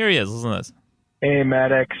 but here he is. Listen to this. Hey,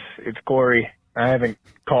 Maddox. It's Corey. I haven't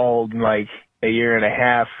called in like a year and a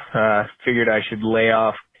half. Figured I should lay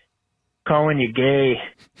off calling you gay,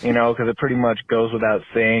 because it pretty much goes without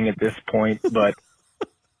saying at this point. But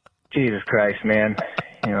Jesus Christ, man,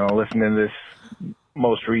 listening to this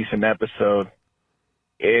most recent episode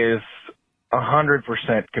is 100%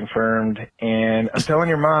 confirmed, and I'm telling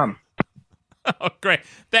your mom. Oh, great.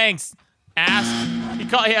 Thanks. Ask.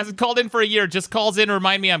 He hasn't called in for a year. Just calls in to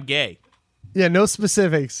remind me I'm gay. Yeah, no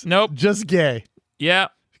specifics. Nope. Just gay. Yeah.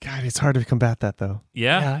 God, it's hard to combat that, though.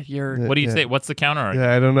 Yeah. You're What do you say? What's the counter argument?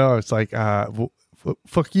 Yeah, I don't know. It's like,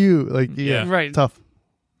 fuck you. Like, yeah, right. Tough.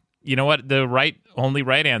 You know what? The only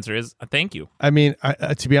right answer is thank you. I mean,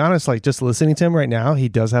 to be honest, like just listening to him right now, he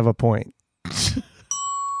does have a point.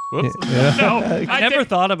 Whoops. Yeah. No, I never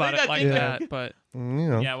thought about take it like that. that, but You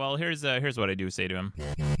know. Yeah, well, here's what I do say to him.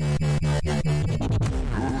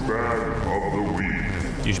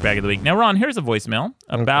 Douchebag of the week. Now, Ron, here's a voicemail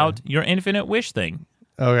about your infinite wish thing.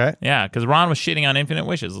 Okay. Yeah, because Ron was shitting on infinite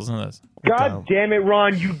wishes. Listen to this. God damn it,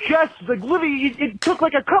 Ron. You just, like, literally, it took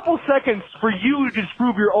like a couple seconds for you to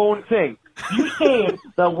disprove your own thing. You saying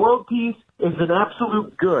that world peace is an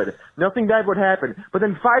absolute good. Nothing bad would happen. But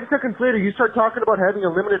then 5 seconds later, you start talking about having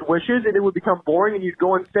unlimited wishes and it would become boring and you'd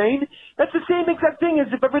go insane. That's the same exact thing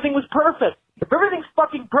as if everything was perfect. If everything's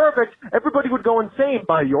fucking perfect, everybody would go insane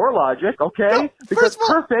by your logic, okay? No, because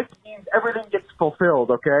perfect means everything gets fulfilled,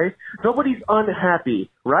 okay? Nobody's unhappy,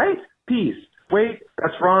 right? Peace. Wait,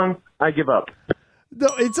 that's wrong. I give up. No,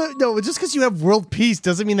 no. Just because you have world peace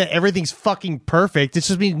doesn't mean that everything's fucking perfect. It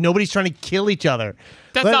just means nobody's trying to kill each other.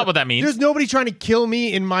 That's not what that means. There's nobody trying to kill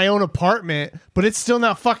me in my own apartment, but it's still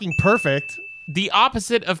not fucking perfect. The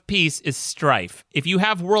opposite of peace is strife. If you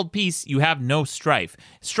have world peace, you have no strife.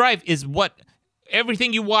 Strife is what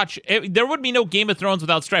everything you watch. There would be no Game of Thrones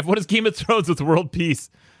without strife. What is Game of Thrones with world peace?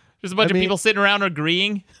 Just a bunch of people sitting around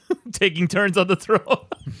agreeing, taking turns on the throne.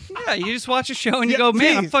 yeah, you just watch a show and you go,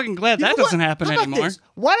 man, I'm fucking glad that doesn't happen How about anymore. this?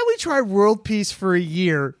 Why don't we try world peace for a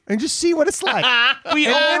year and just see what it's like? We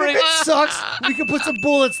And then already if it sucks, we can put some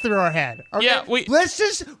bullets through our head. Okay? Yeah,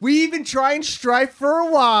 we even try and strife for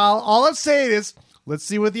a while. All I'm saying is, let's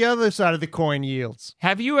see what the other side of the coin yields.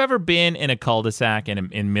 Have you ever been in a cul-de-sac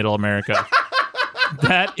in middle America?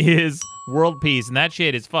 That is world peace, and that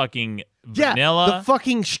shit is fucking vanilla. Yeah, the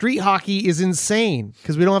fucking street hockey is insane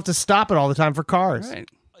because we don't have to stop it all the time for cars. Right.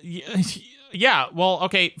 Yeah, well,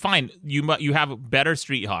 okay, fine. You have better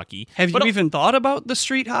street hockey. Have you even thought about the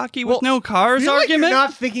street hockey with no cars I feel like argument? you're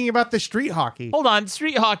not thinking about the street hockey. Hold on,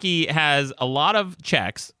 street hockey has a lot of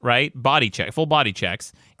checks, right? Full body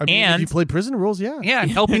checks. I mean, if you play prison rules, yeah. Yeah, and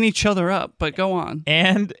helping each other up, but go on.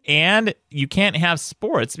 And you can't have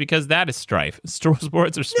sports because that is strife.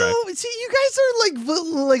 Sports are strife. No, see, you guys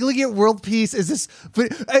are like looking at world peace. Is this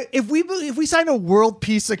if we sign a world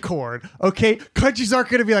peace accord? Okay, countries aren't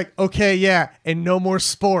going to be like, okay, yeah, and no more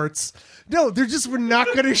sports. No, we're not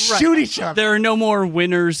going to shoot each other. There are no more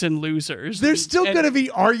winners and losers. There's still going to be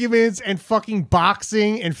arguments and fucking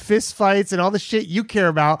boxing and fist fights and all the shit you care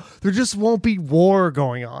about. There just won't be war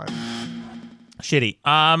going on. Shitty.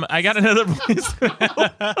 I got another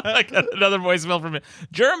voicemail. I got another voicemail from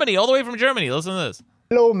Germany, all the way from Germany. Listen to this.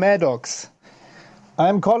 Hello, Maddox.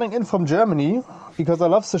 I'm calling in from Germany because I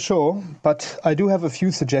love the show, but I do have a few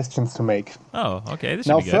suggestions to make. Oh, okay. This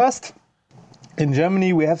should Now, be good. first, in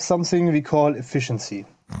Germany, we have something we call efficiency.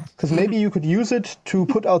 Because maybe you could use it to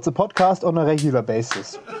put out the podcast on a regular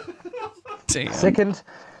basis. Damn. Second,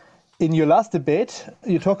 in your last debate,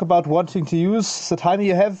 you talk about wanting to use the time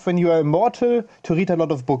you have when you are immortal to read a lot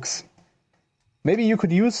of books. Maybe you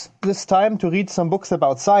could use this time to read some books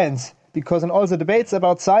about science, because in all the debates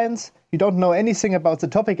about science, you don't know anything about the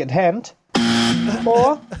topic at hand.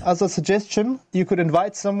 Or, as a suggestion, you could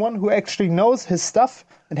invite someone who actually knows his stuff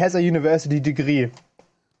and has a university degree.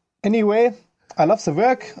 Anyway, I love the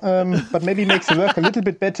work, but maybe makes the work a little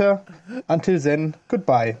bit better. Until then,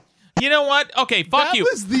 goodbye. You know what? Okay, fuck you.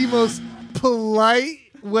 That was the most polite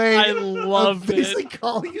way I love of basically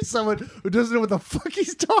calling you someone who doesn't know what the fuck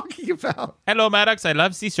he's talking about. Hello, Maddox. I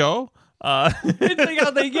love the show. It's like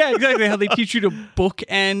how exactly how they teach you to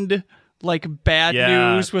bookend like bad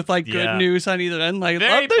news with like good news on either end. Like,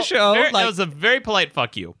 love the show. That was a very polite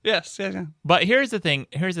fuck you. Yes. Yeah. But here's the thing.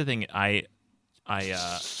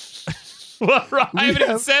 Well, I haven't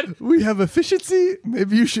even said. We have efficiency.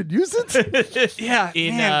 Maybe you should use it. Yeah.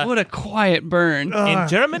 Man, what a quiet burn. In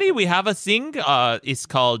Germany, we have a thing. It's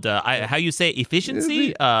called how you say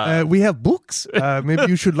efficiency. We have books. Maybe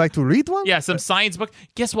you should like to read one. Yeah, some science book.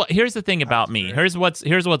 Guess what? Here's the thing about me. Here's what's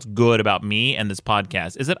good about me and this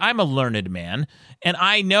podcast is that I'm a learned man, and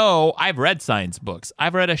I know I've read science books.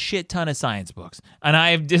 I've read a shit ton of science books, and I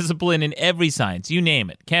have discipline in every science. You name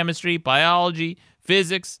it: chemistry, biology,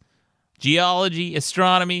 physics, geology,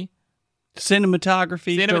 astronomy,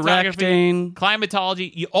 Cinematography, directing,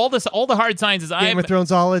 climatology, all the hard sciences. Game of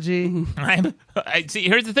Thronesology. See,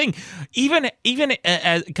 here's the thing. Even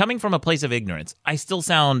as coming from a place of ignorance, I still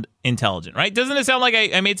sound intelligent, right? Doesn't it sound like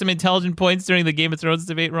I made some intelligent points during the Game of Thrones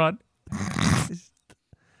debate, Ron?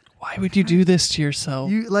 Why would you do this to yourself?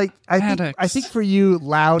 I think for you,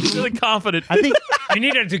 loud. I'm really confident. I think You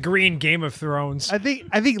need a degree in Game of Thrones. I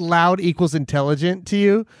think loud equals intelligent to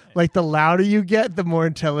you. Like the louder you get, the more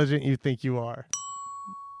intelligent you think you are.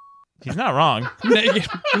 He's not wrong.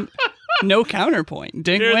 No counterpoint.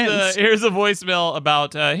 Ding wins. Here's a voicemail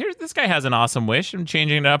about this guy has an awesome wish. I'm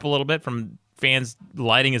changing it up a little bit from fans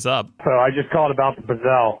lighting us up. So I just called about the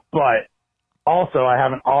Bazelle, but also I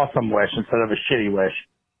have an awesome wish instead of a shitty wish.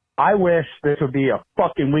 I wish this would be a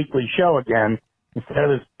fucking weekly show again instead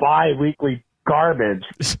of this bi-weekly garbage.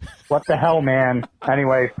 What the hell, man?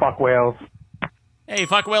 Anyway, fuck whales. Hey,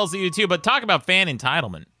 fuck whales to you too, but talk about fan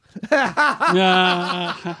entitlement.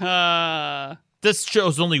 This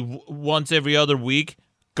show's only once every other week.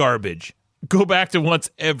 Garbage. Go back to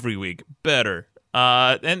once every week. Better.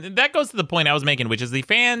 And that goes to the point I was making, which is the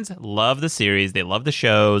fans love the series, they love the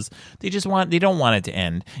shows, they don't want it to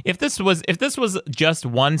end. If this was just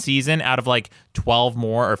one season out of like 12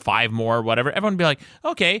 more or 5 more or whatever, everyone would be like,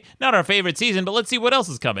 okay, not our favorite season, but let's see what else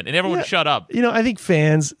is coming, and everyone would shut up. I think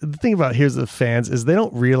fans, the thing about here's the fans is they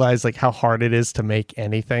don't realize like how hard it is to make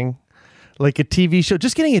anything. Like a TV show,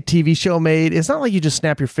 just getting a TV show made, it's not like you just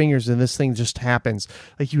snap your fingers and this thing just happens.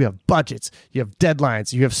 Like you have budgets, you have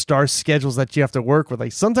deadlines, you have star schedules that you have to work with.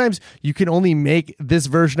 Like sometimes you can only make this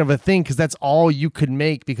version of a thing because that's all you could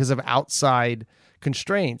make because of outside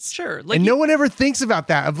constraints. Sure. And no one ever thinks about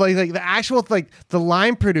that. Of like the actual, like the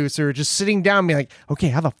line producer just sitting down and being like, okay,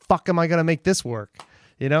 how the fuck am I going to make this work?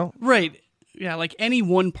 Right. Yeah, like any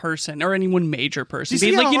one person or any one major person. You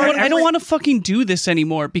Being like, know what? I don't want to fucking do this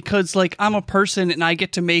anymore because, like, I'm a person and I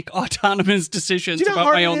get to make autonomous decisions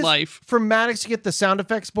about my own life. For Maddox to get the sound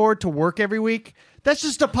effects board to work every week, that's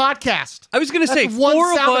just a podcast. I was going to say, one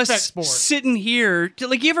 4 of sound us effects board. sitting here,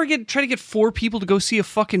 like, you ever try to get 4 people to go see a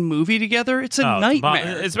fucking movie together? It's a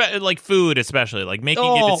nightmare. It's like food, especially, like making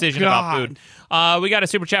a decision about food. We got a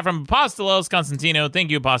super chat from Apostolos Constantino.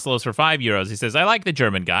 Thank you, Apostolos, for €5. He says, I like the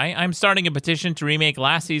German guy. I'm starting a petition to remake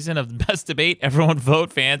last season of the best debate. Everyone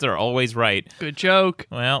vote. Fans are always right. Good joke.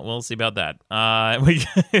 Well, we'll see about that.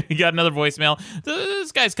 We got another voicemail.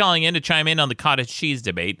 This guy's calling in to chime in on the cottage cheese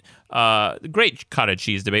debate. Great cottage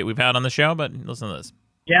cheese debate we've had on the show, but listen to this.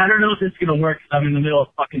 Yeah, I don't know if this is going to work because I'm in the middle of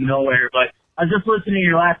fucking nowhere, but I was just listening to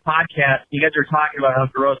your last podcast. You guys were talking about how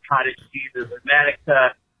gross cottage cheese is, and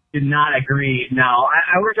Maddox did not agree. Now,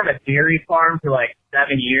 I worked on a dairy farm for like 7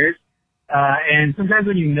 years, and sometimes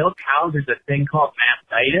when you milk cows, there's a thing called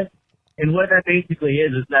mastitis, and what that basically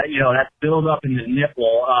is that, that's build up in the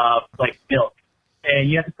nipple of, like, milk, and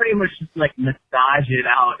you have to pretty much just, like, massage it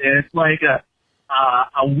out, and it's like a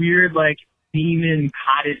weird, like, demon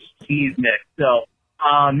cottage cheese mix. So,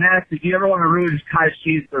 Max, if you ever want to ruin cottage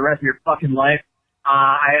cheese for the rest of your fucking life,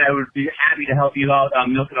 I would be happy to help you out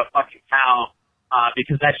milking a fucking cow,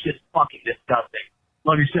 because that's just fucking disgusting.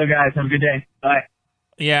 Love your show, guys. Have a good day. Bye.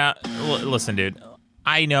 Yeah, listen, dude.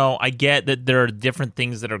 I know, I get that there are different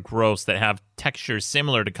things that are gross that have textures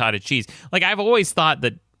similar to cottage cheese. Like, I've always thought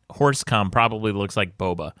that horse cum probably looks like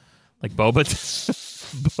boba. Like boba.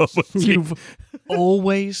 Boba. You've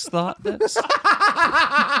always thought this?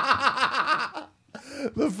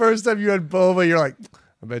 The first time you had boba, you're like,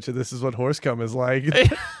 I bet you this is what horse cum is like.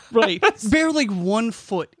 Right. Barely 1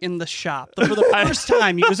 foot in the shop. For the first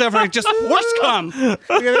time he was ever just horse cum. Look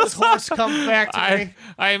at this horse cum factory.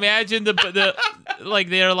 I imagine the like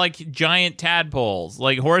they're like giant tadpoles.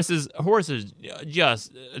 Like horses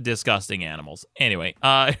just disgusting animals. Anyway,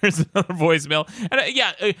 here's another voicemail.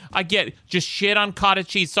 And I get just shit on cottage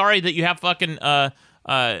cheese. Sorry that you have fucking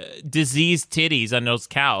diseased titties on those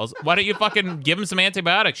cows. Why don't you fucking give them some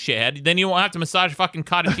antibiotics, shithead? Then you won't have to massage fucking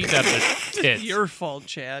cottage cheese out of their tits. Your fault,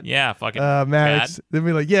 Chad. Yeah, fucking Maddox. Then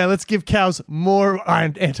be like, yeah, let's give cows more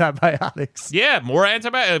antibiotics. Yeah, more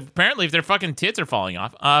antibiotics. Apparently, if their fucking tits are falling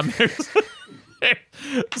off.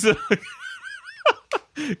 So,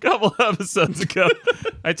 a couple episodes ago,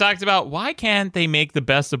 I talked about why can't they make the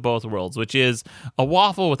best of both worlds, which is a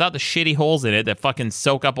waffle without the shitty holes in it that fucking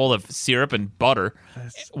soak up all the syrup and butter.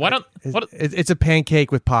 It's a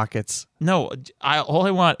pancake with pockets. No, all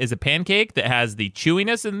I want is a pancake that has the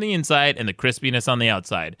chewiness in the inside and the crispiness on the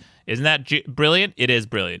outside. Isn't that brilliant? It is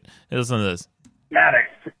brilliant. Listen to this. Maddox,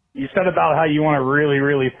 you said about how you want a really,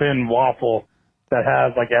 really thin waffle that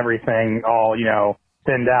has, like, everything all,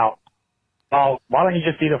 thinned out. Well, why don't you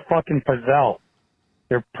just eat a fucking Bazelle?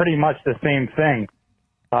 They're pretty much the same thing.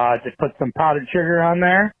 Just put some powdered sugar on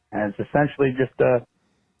there, and it's essentially just a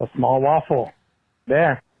small waffle.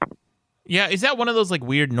 There. Yeah, is that one of those like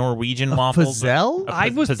weird Norwegian waffles? Pizzelle?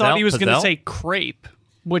 Thought he was going to say crepe,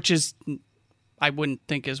 which is I wouldn't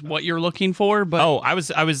think is what you're looking for. But I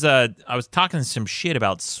was talking some shit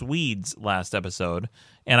about Swedes last episode,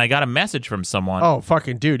 and I got a message from someone. Oh,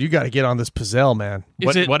 fucking dude, you got to get on this pizzelle, man.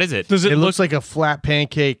 What is it? It looks like a flat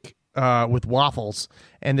pancake with waffles,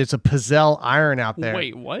 and it's a pizzelle iron out there.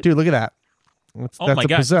 Wait, what? Dude, look at that. That's my a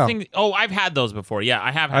god! pizzelle. I've had those before. Yeah,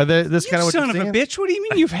 I have. Are they this kind of what son you're of a saying? bitch? What do you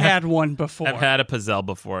mean you've had one before? I've had a pizzelle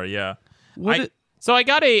before. Yeah. What So I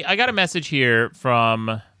got a message here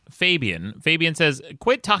from Fabian. Fabian says,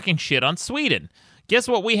 "Quit talking shit on Sweden. Guess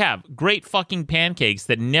what we have? Great fucking pancakes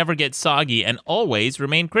that never get soggy and always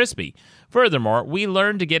remain crispy. Furthermore, we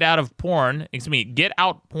learned to get out porn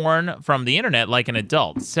from the internet like an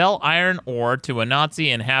adult. Sell iron ore to a Nazi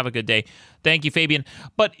and have a good day." Thank you, Fabian.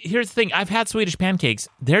 But here's the thing. I've had Swedish pancakes.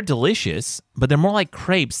 They're delicious, but they're more like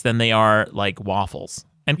crepes than they are like waffles.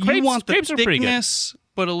 And crepes, you want the crepes are pretty good. thickness,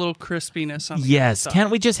 but a little crispiness on the Yes, outside. can't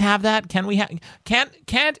we just have that? Can't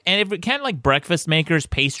like breakfast makers,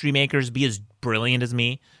 pastry makers be as brilliant as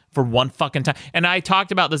me for one fucking time? And I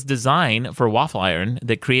talked about this design for a waffle iron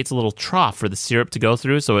that creates a little trough for the syrup to go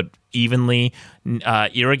through, so it evenly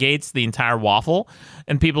irrigates the entire waffle.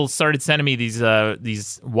 And people started sending me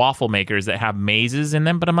these waffle makers that have mazes in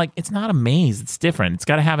them, but I'm like, it's not a maze. It's different. It's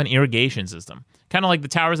got to have an irrigation system, kind of like the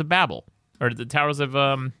Towers of Babel or the Towers of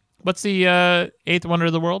what's the eighth wonder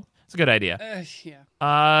of the world? It's a good idea.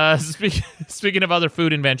 Yeah. Speaking of other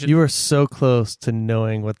food inventions, You are so close to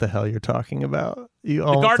knowing what the hell you're talking about. You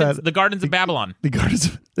almost had the gardens of Babylon.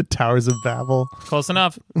 the Towers of Babel. Close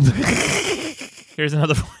enough. Here's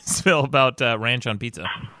another voicemail about ranch on pizza.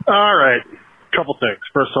 All right. Couple things.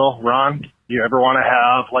 First of all, Ron, you ever want to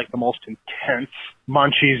have like the most intense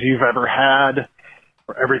munchies you've ever had,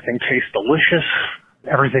 where everything tastes delicious,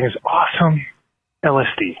 everything is awesome?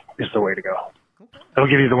 LSD is the way to go. It'll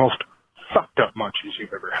give you the most fucked up munchies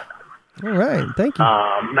you've ever had. All right. Thank you.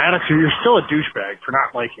 Maddox, you're still a douchebag for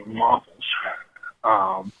not liking waffles.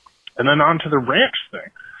 And then on to the ranch thing.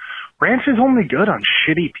 Ranch is only good on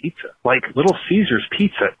shitty pizza, like Little Caesar's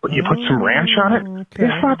pizza, but you put some ranch on it, okay.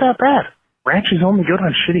 It's not that bad. Ranch is only good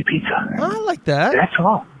on shitty pizza. I like that. That's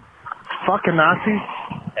all. Fucking Nazi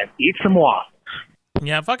and eat some waffles.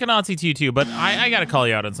 Yeah, fucking Nazi to you too, but I got to call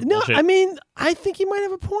you out on some No, bullshit. I mean, I think you might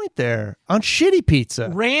have a point there on shitty pizza.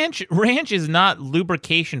 Ranch is not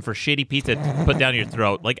lubrication for shitty pizza to put down your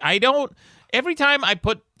throat. Like, every time I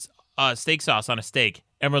put steak sauce on a steak,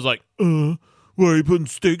 everyone's like, why are you putting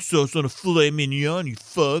steak sauce on a filet mignon, you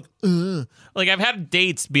fuck? Like, I've had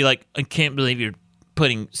dates be like, I can't believe you're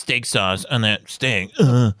putting steak sauce on that steak.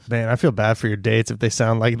 Man, I feel bad for your dates if they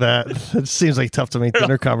sound like that. It seems like tough to make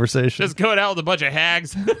dinner conversation. Just going out with a bunch of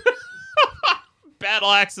hags. Battle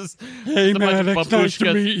axes. Hey, Just a bunch of Maddox, nice to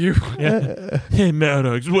babushkas. meet you. Yeah. Hey,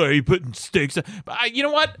 Maddox, why are you putting steak sauce? But you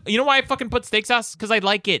know what? You know why I fucking put steak sauce? Because I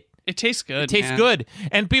like it. It tastes good. It tastes man. good.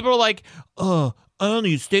 And people are like, I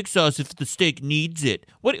only use steak sauce if the steak needs it.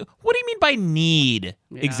 What do you mean by need?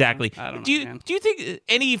 Yeah, exactly. I don't do know, man. you think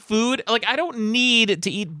any food, like, I don't need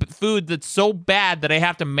to eat food that's so bad that I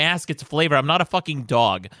have to mask its flavor. I'm not a fucking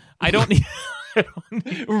dog. I don't need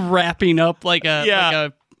Wrapping up like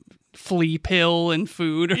a flea pill in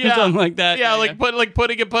food or something like that. Yeah,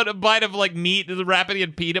 putting a bite of like meat and wrapping it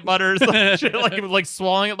in peanut butter, shit, like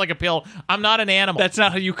swallowing it like a pill. I'm not an animal. That's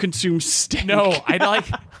not how you consume steak. No, I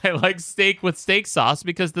like steak with steak sauce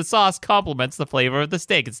because the sauce complements the flavor of the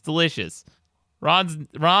steak. It's delicious. Ron's.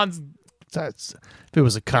 If it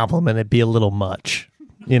was a compliment, it'd be a little much,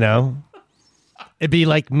 you know? It'd be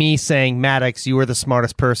like me saying, Maddox, you were the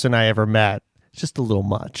smartest person I ever met. It's just a little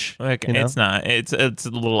much. Like, you know? It's not. It's a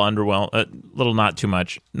little underwhelming. A little not too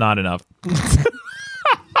much. Not enough.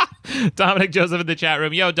 Dominic Joseph in the chat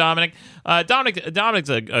room. Yo, Dominic. Dominic's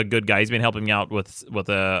a good guy. He's been helping me out with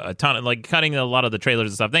a ton of, like, cutting a lot of the trailers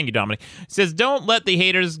and stuff. Thank you, Dominic. He says, don't let the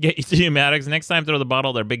haters get you to you, Maddox. Next time, throw the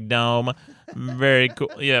bottle their big dome. Very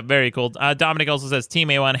cool. Yeah, very cool. Dominic also says, Team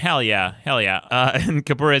A1, hell yeah. And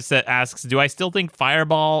Kapura asks, do I still think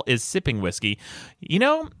Fireball is sipping whiskey? You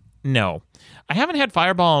know, no. I haven't had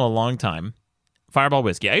Fireball in a long time. Fireball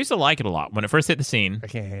whiskey. I used to like it a lot when it first hit the scene.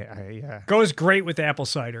 Yeah. Goes great with apple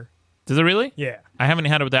cider. Does it really? Yeah. I haven't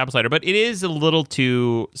had it with apple cider, but it is a little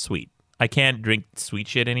too sweet. I can't drink sweet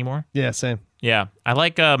shit anymore. Yeah, same. Yeah. I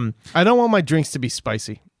like I don't want my drinks to be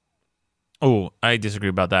spicy. Oh, I disagree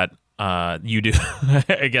about that. You do.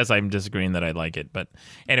 I guess I'm disagreeing that I like it. But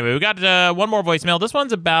anyway, we got one more voicemail. This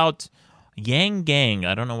one's about Yang Gang.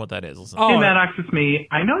 I don't know what that is. Listen. Hey, Maddox, it's me.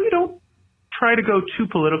 I know you don't try to go too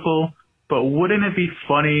political, but wouldn't it be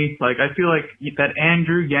funny? Like, I feel like that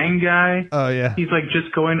Andrew Yang guy. Oh yeah. He's like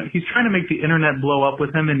he's trying to make the internet blow up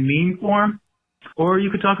with him in meme form. Or you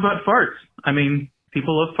could talk about farts. I mean,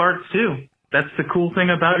 people love farts too. That's the cool thing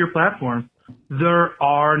about your platform. There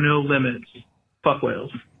are no limits. Fuck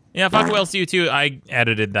whales. Yeah, fuck whales to you too. I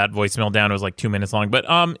edited that voicemail down. It was like 2 minutes long. But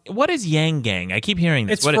what is Yang Gang? I keep hearing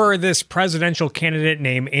this. It's for this presidential candidate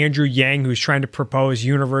named Andrew Yang, who's trying to propose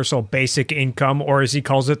universal basic income, or as he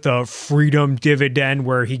calls it, the freedom dividend,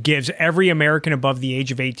 where he gives every American above the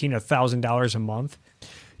age of 18 $1,000 a month.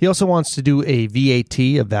 He also wants to do a VAT,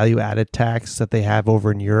 a value-added tax that they have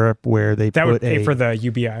over in Europe, where they That put would pay for the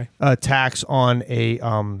UBI. a tax on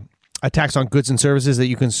a tax on goods and services that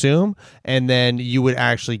you consume, and then you would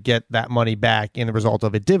actually get that money back in the result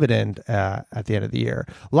of a dividend at the end of the year.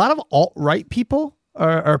 A lot of alt-right people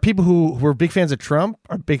are people who were big fans of Trump,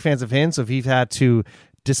 are big fans of him, so he's had to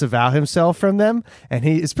disavow himself from them. And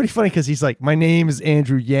it's pretty funny because he's like, my name is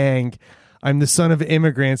Andrew Yang. I'm the son of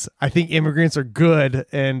immigrants. I think immigrants are good,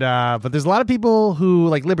 and but there's a lot of people who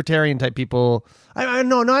like libertarian type people. I don't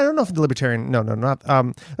know if the libertarian. No, not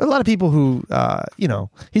a lot of people who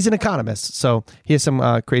he's an economist, so he has some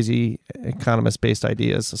crazy economist based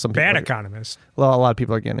ideas. Some Bad economist. Well, a lot of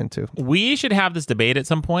people are getting into. We should have this debate at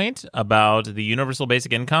some point about the universal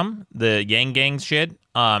basic income, the Yang Gang shit.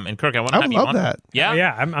 And Kirk, I want to have you on that. Yeah,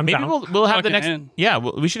 yeah. I'm maybe down. we'll have the Fucking next. in. Yeah,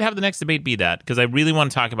 we should have the next debate be that, because I really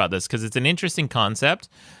want to talk about this because it's an interesting concept,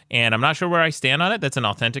 and I'm not sure where I stand on it. That's an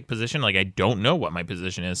authentic position. Like, I don't know what my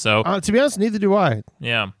position is. So To be honest, neither do I.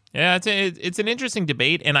 yeah, it's an interesting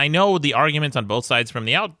debate, and I know the arguments on both sides from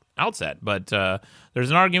the outset, but there's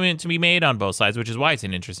an argument to be made on both sides, which is why it's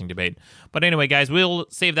an interesting debate. But anyway, guys, we'll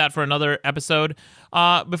save that for another episode.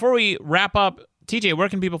 Before we wrap up, TJ, where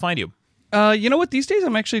can people find you? You know what? These days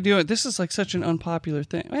I'm actually doing, this is like such an unpopular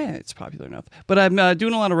thing. It's popular enough. But I'm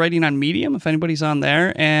doing a lot of writing on Medium, if anybody's on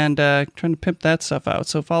there, and trying to pimp that stuff out.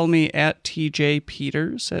 So follow me at TJ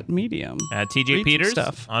Peters at Medium. At TJ Read Peters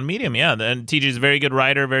stuff. on Medium, yeah. And TJ's a very good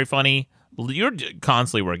writer, very funny. You're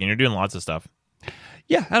constantly working. You're doing lots of stuff.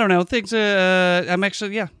 Yeah, I don't know. Things, I'm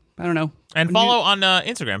actually, I don't know. And follow on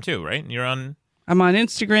Instagram too, right? You're on... I'm on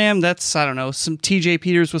Instagram. That's, I don't know, some TJ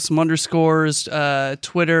Peters with some underscores.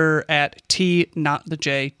 Twitter at T, not the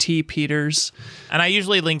J, T Peters. And I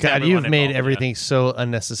usually link to God, everyone you've made involved, everything so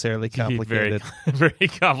unnecessarily complicated. Very, very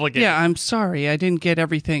complicated. Yeah, I'm sorry. I didn't get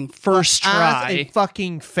everything first As try. a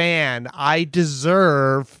fucking fan,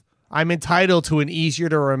 I'm entitled to an easier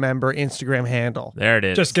to remember Instagram handle. There it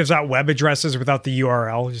is. Just gives out web addresses without the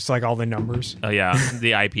URL, just like all the numbers. Oh, yeah,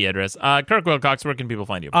 the IP address. Kirk Wilcox, where can people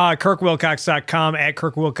find you? KirkWilcox.com, at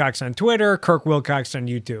Kirk Wilcox on Twitter, Kirk Wilcox on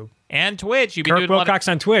YouTube. And Twitch. You've been Kirk doing a lot Wilcox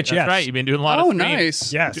on Twitch, That's yes. right. You've been doing a lot of streams.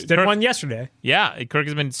 Nice. Yes, did Kirk- one yesterday. Yeah, Kirk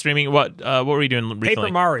has been streaming. What were you doing recently? Paper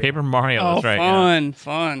Mario. Paper Mario, Oh, that's right. Yeah.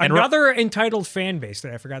 fun. Another entitled fan base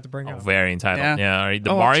that I forgot to bring up. Very entitled. Yeah. Are you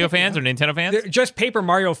the Oh, Mario check it fans or Nintendo fans? They're just Paper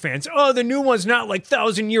Mario fans. Oh, the new one's not like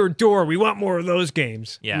 1,000-Year Door. We want more of those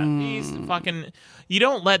games. Yeah, these fucking... You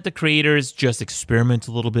don't let the creators just experiment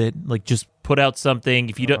a little bit. Like, just put out something.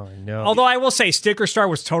 If you don't... No. Although I will say Sticker Star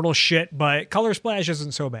was total shit, but Color Splash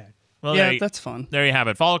isn't so bad. Well, Yeah, that's fun. There you have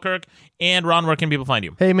it. Follow Kirk. And Ron, where can people find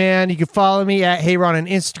you? Hey, man, you can follow me at HeyRon on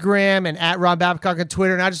Instagram and at Ron Babcock on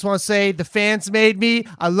Twitter. And I just want to say the fans made me.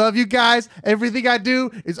 I love you guys. Everything I do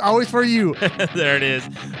is always for you. There it is.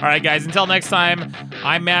 All right, guys. Until next time,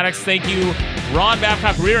 I'm Maddox. Thank you, Ron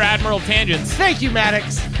Babcock, Rear Admiral of Tangents. Thank you,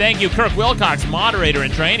 Maddox. Thank you, Kirk Wilcox, moderator in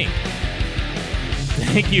training.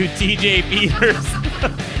 Thank you, TJ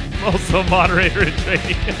Peters, also moderator in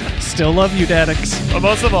training. Still love you, Maddox. But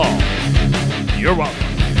most of all, you're welcome.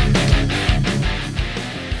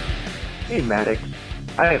 Hey, Maddox.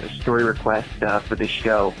 I have a story request for the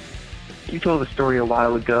show. You told a story a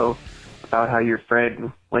while ago about how your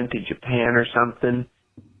friend went to Japan or something,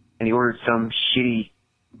 and he ordered some shitty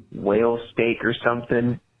whale steak or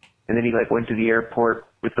something, and then he went to the airport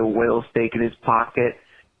with the whale steak in his pocket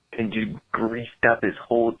and just greased up his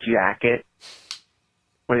whole jacket.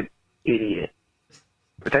 What an idiot.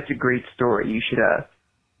 But that's a great story. You should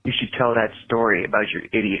tell that story about your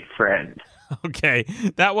idiot friend. Okay,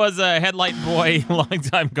 that was a Headlight Boy,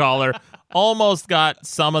 longtime caller. Almost got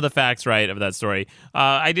some of the facts right of that story.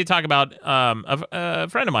 I did talk about a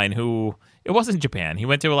friend of mine who, it wasn't Japan. He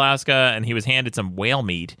went to Alaska and he was handed some whale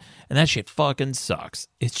meat, and that shit fucking sucks.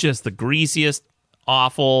 It's just the greasiest,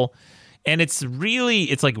 awful. And it's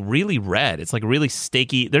like really red. It's like really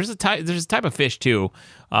steaky. There's a type of fish too.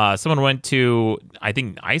 Someone went to, I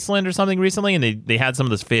think, Iceland or something recently, and they had some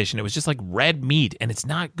of this fish, and it was just like red meat, and it's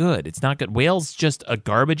not good. It's not good. Whale's just a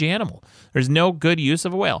garbage animal. There's no good use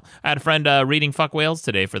of a whale. I had a friend reading Fuck Whales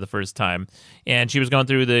today for the first time, and she was going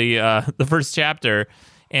through the first chapter,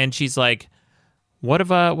 and she's like, What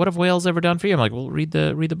have whales ever done for you? I'm like, well, read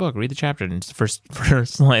the book, read the chapter. And the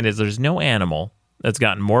first line is, there's no animal that's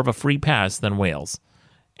gotten more of a free pass than whales.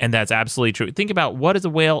 And that's absolutely true. Think about, what has a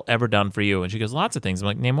whale ever done for you? And she goes, lots of things. I'm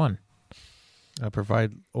like, name one. I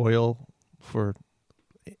provide oil for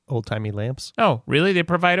old-timey lamps. Oh, really? They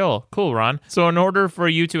provide oil. Cool, Ron. So in order for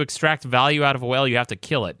you to extract value out of a whale, you have to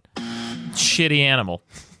kill it. Shitty animal.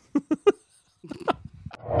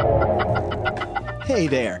 Hey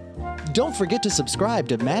there. Don't forget to subscribe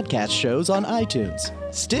to Madcast shows on iTunes,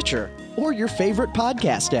 Stitcher, or your favorite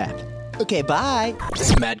podcast app. Okay, bye.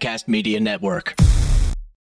 Madcast Media Network.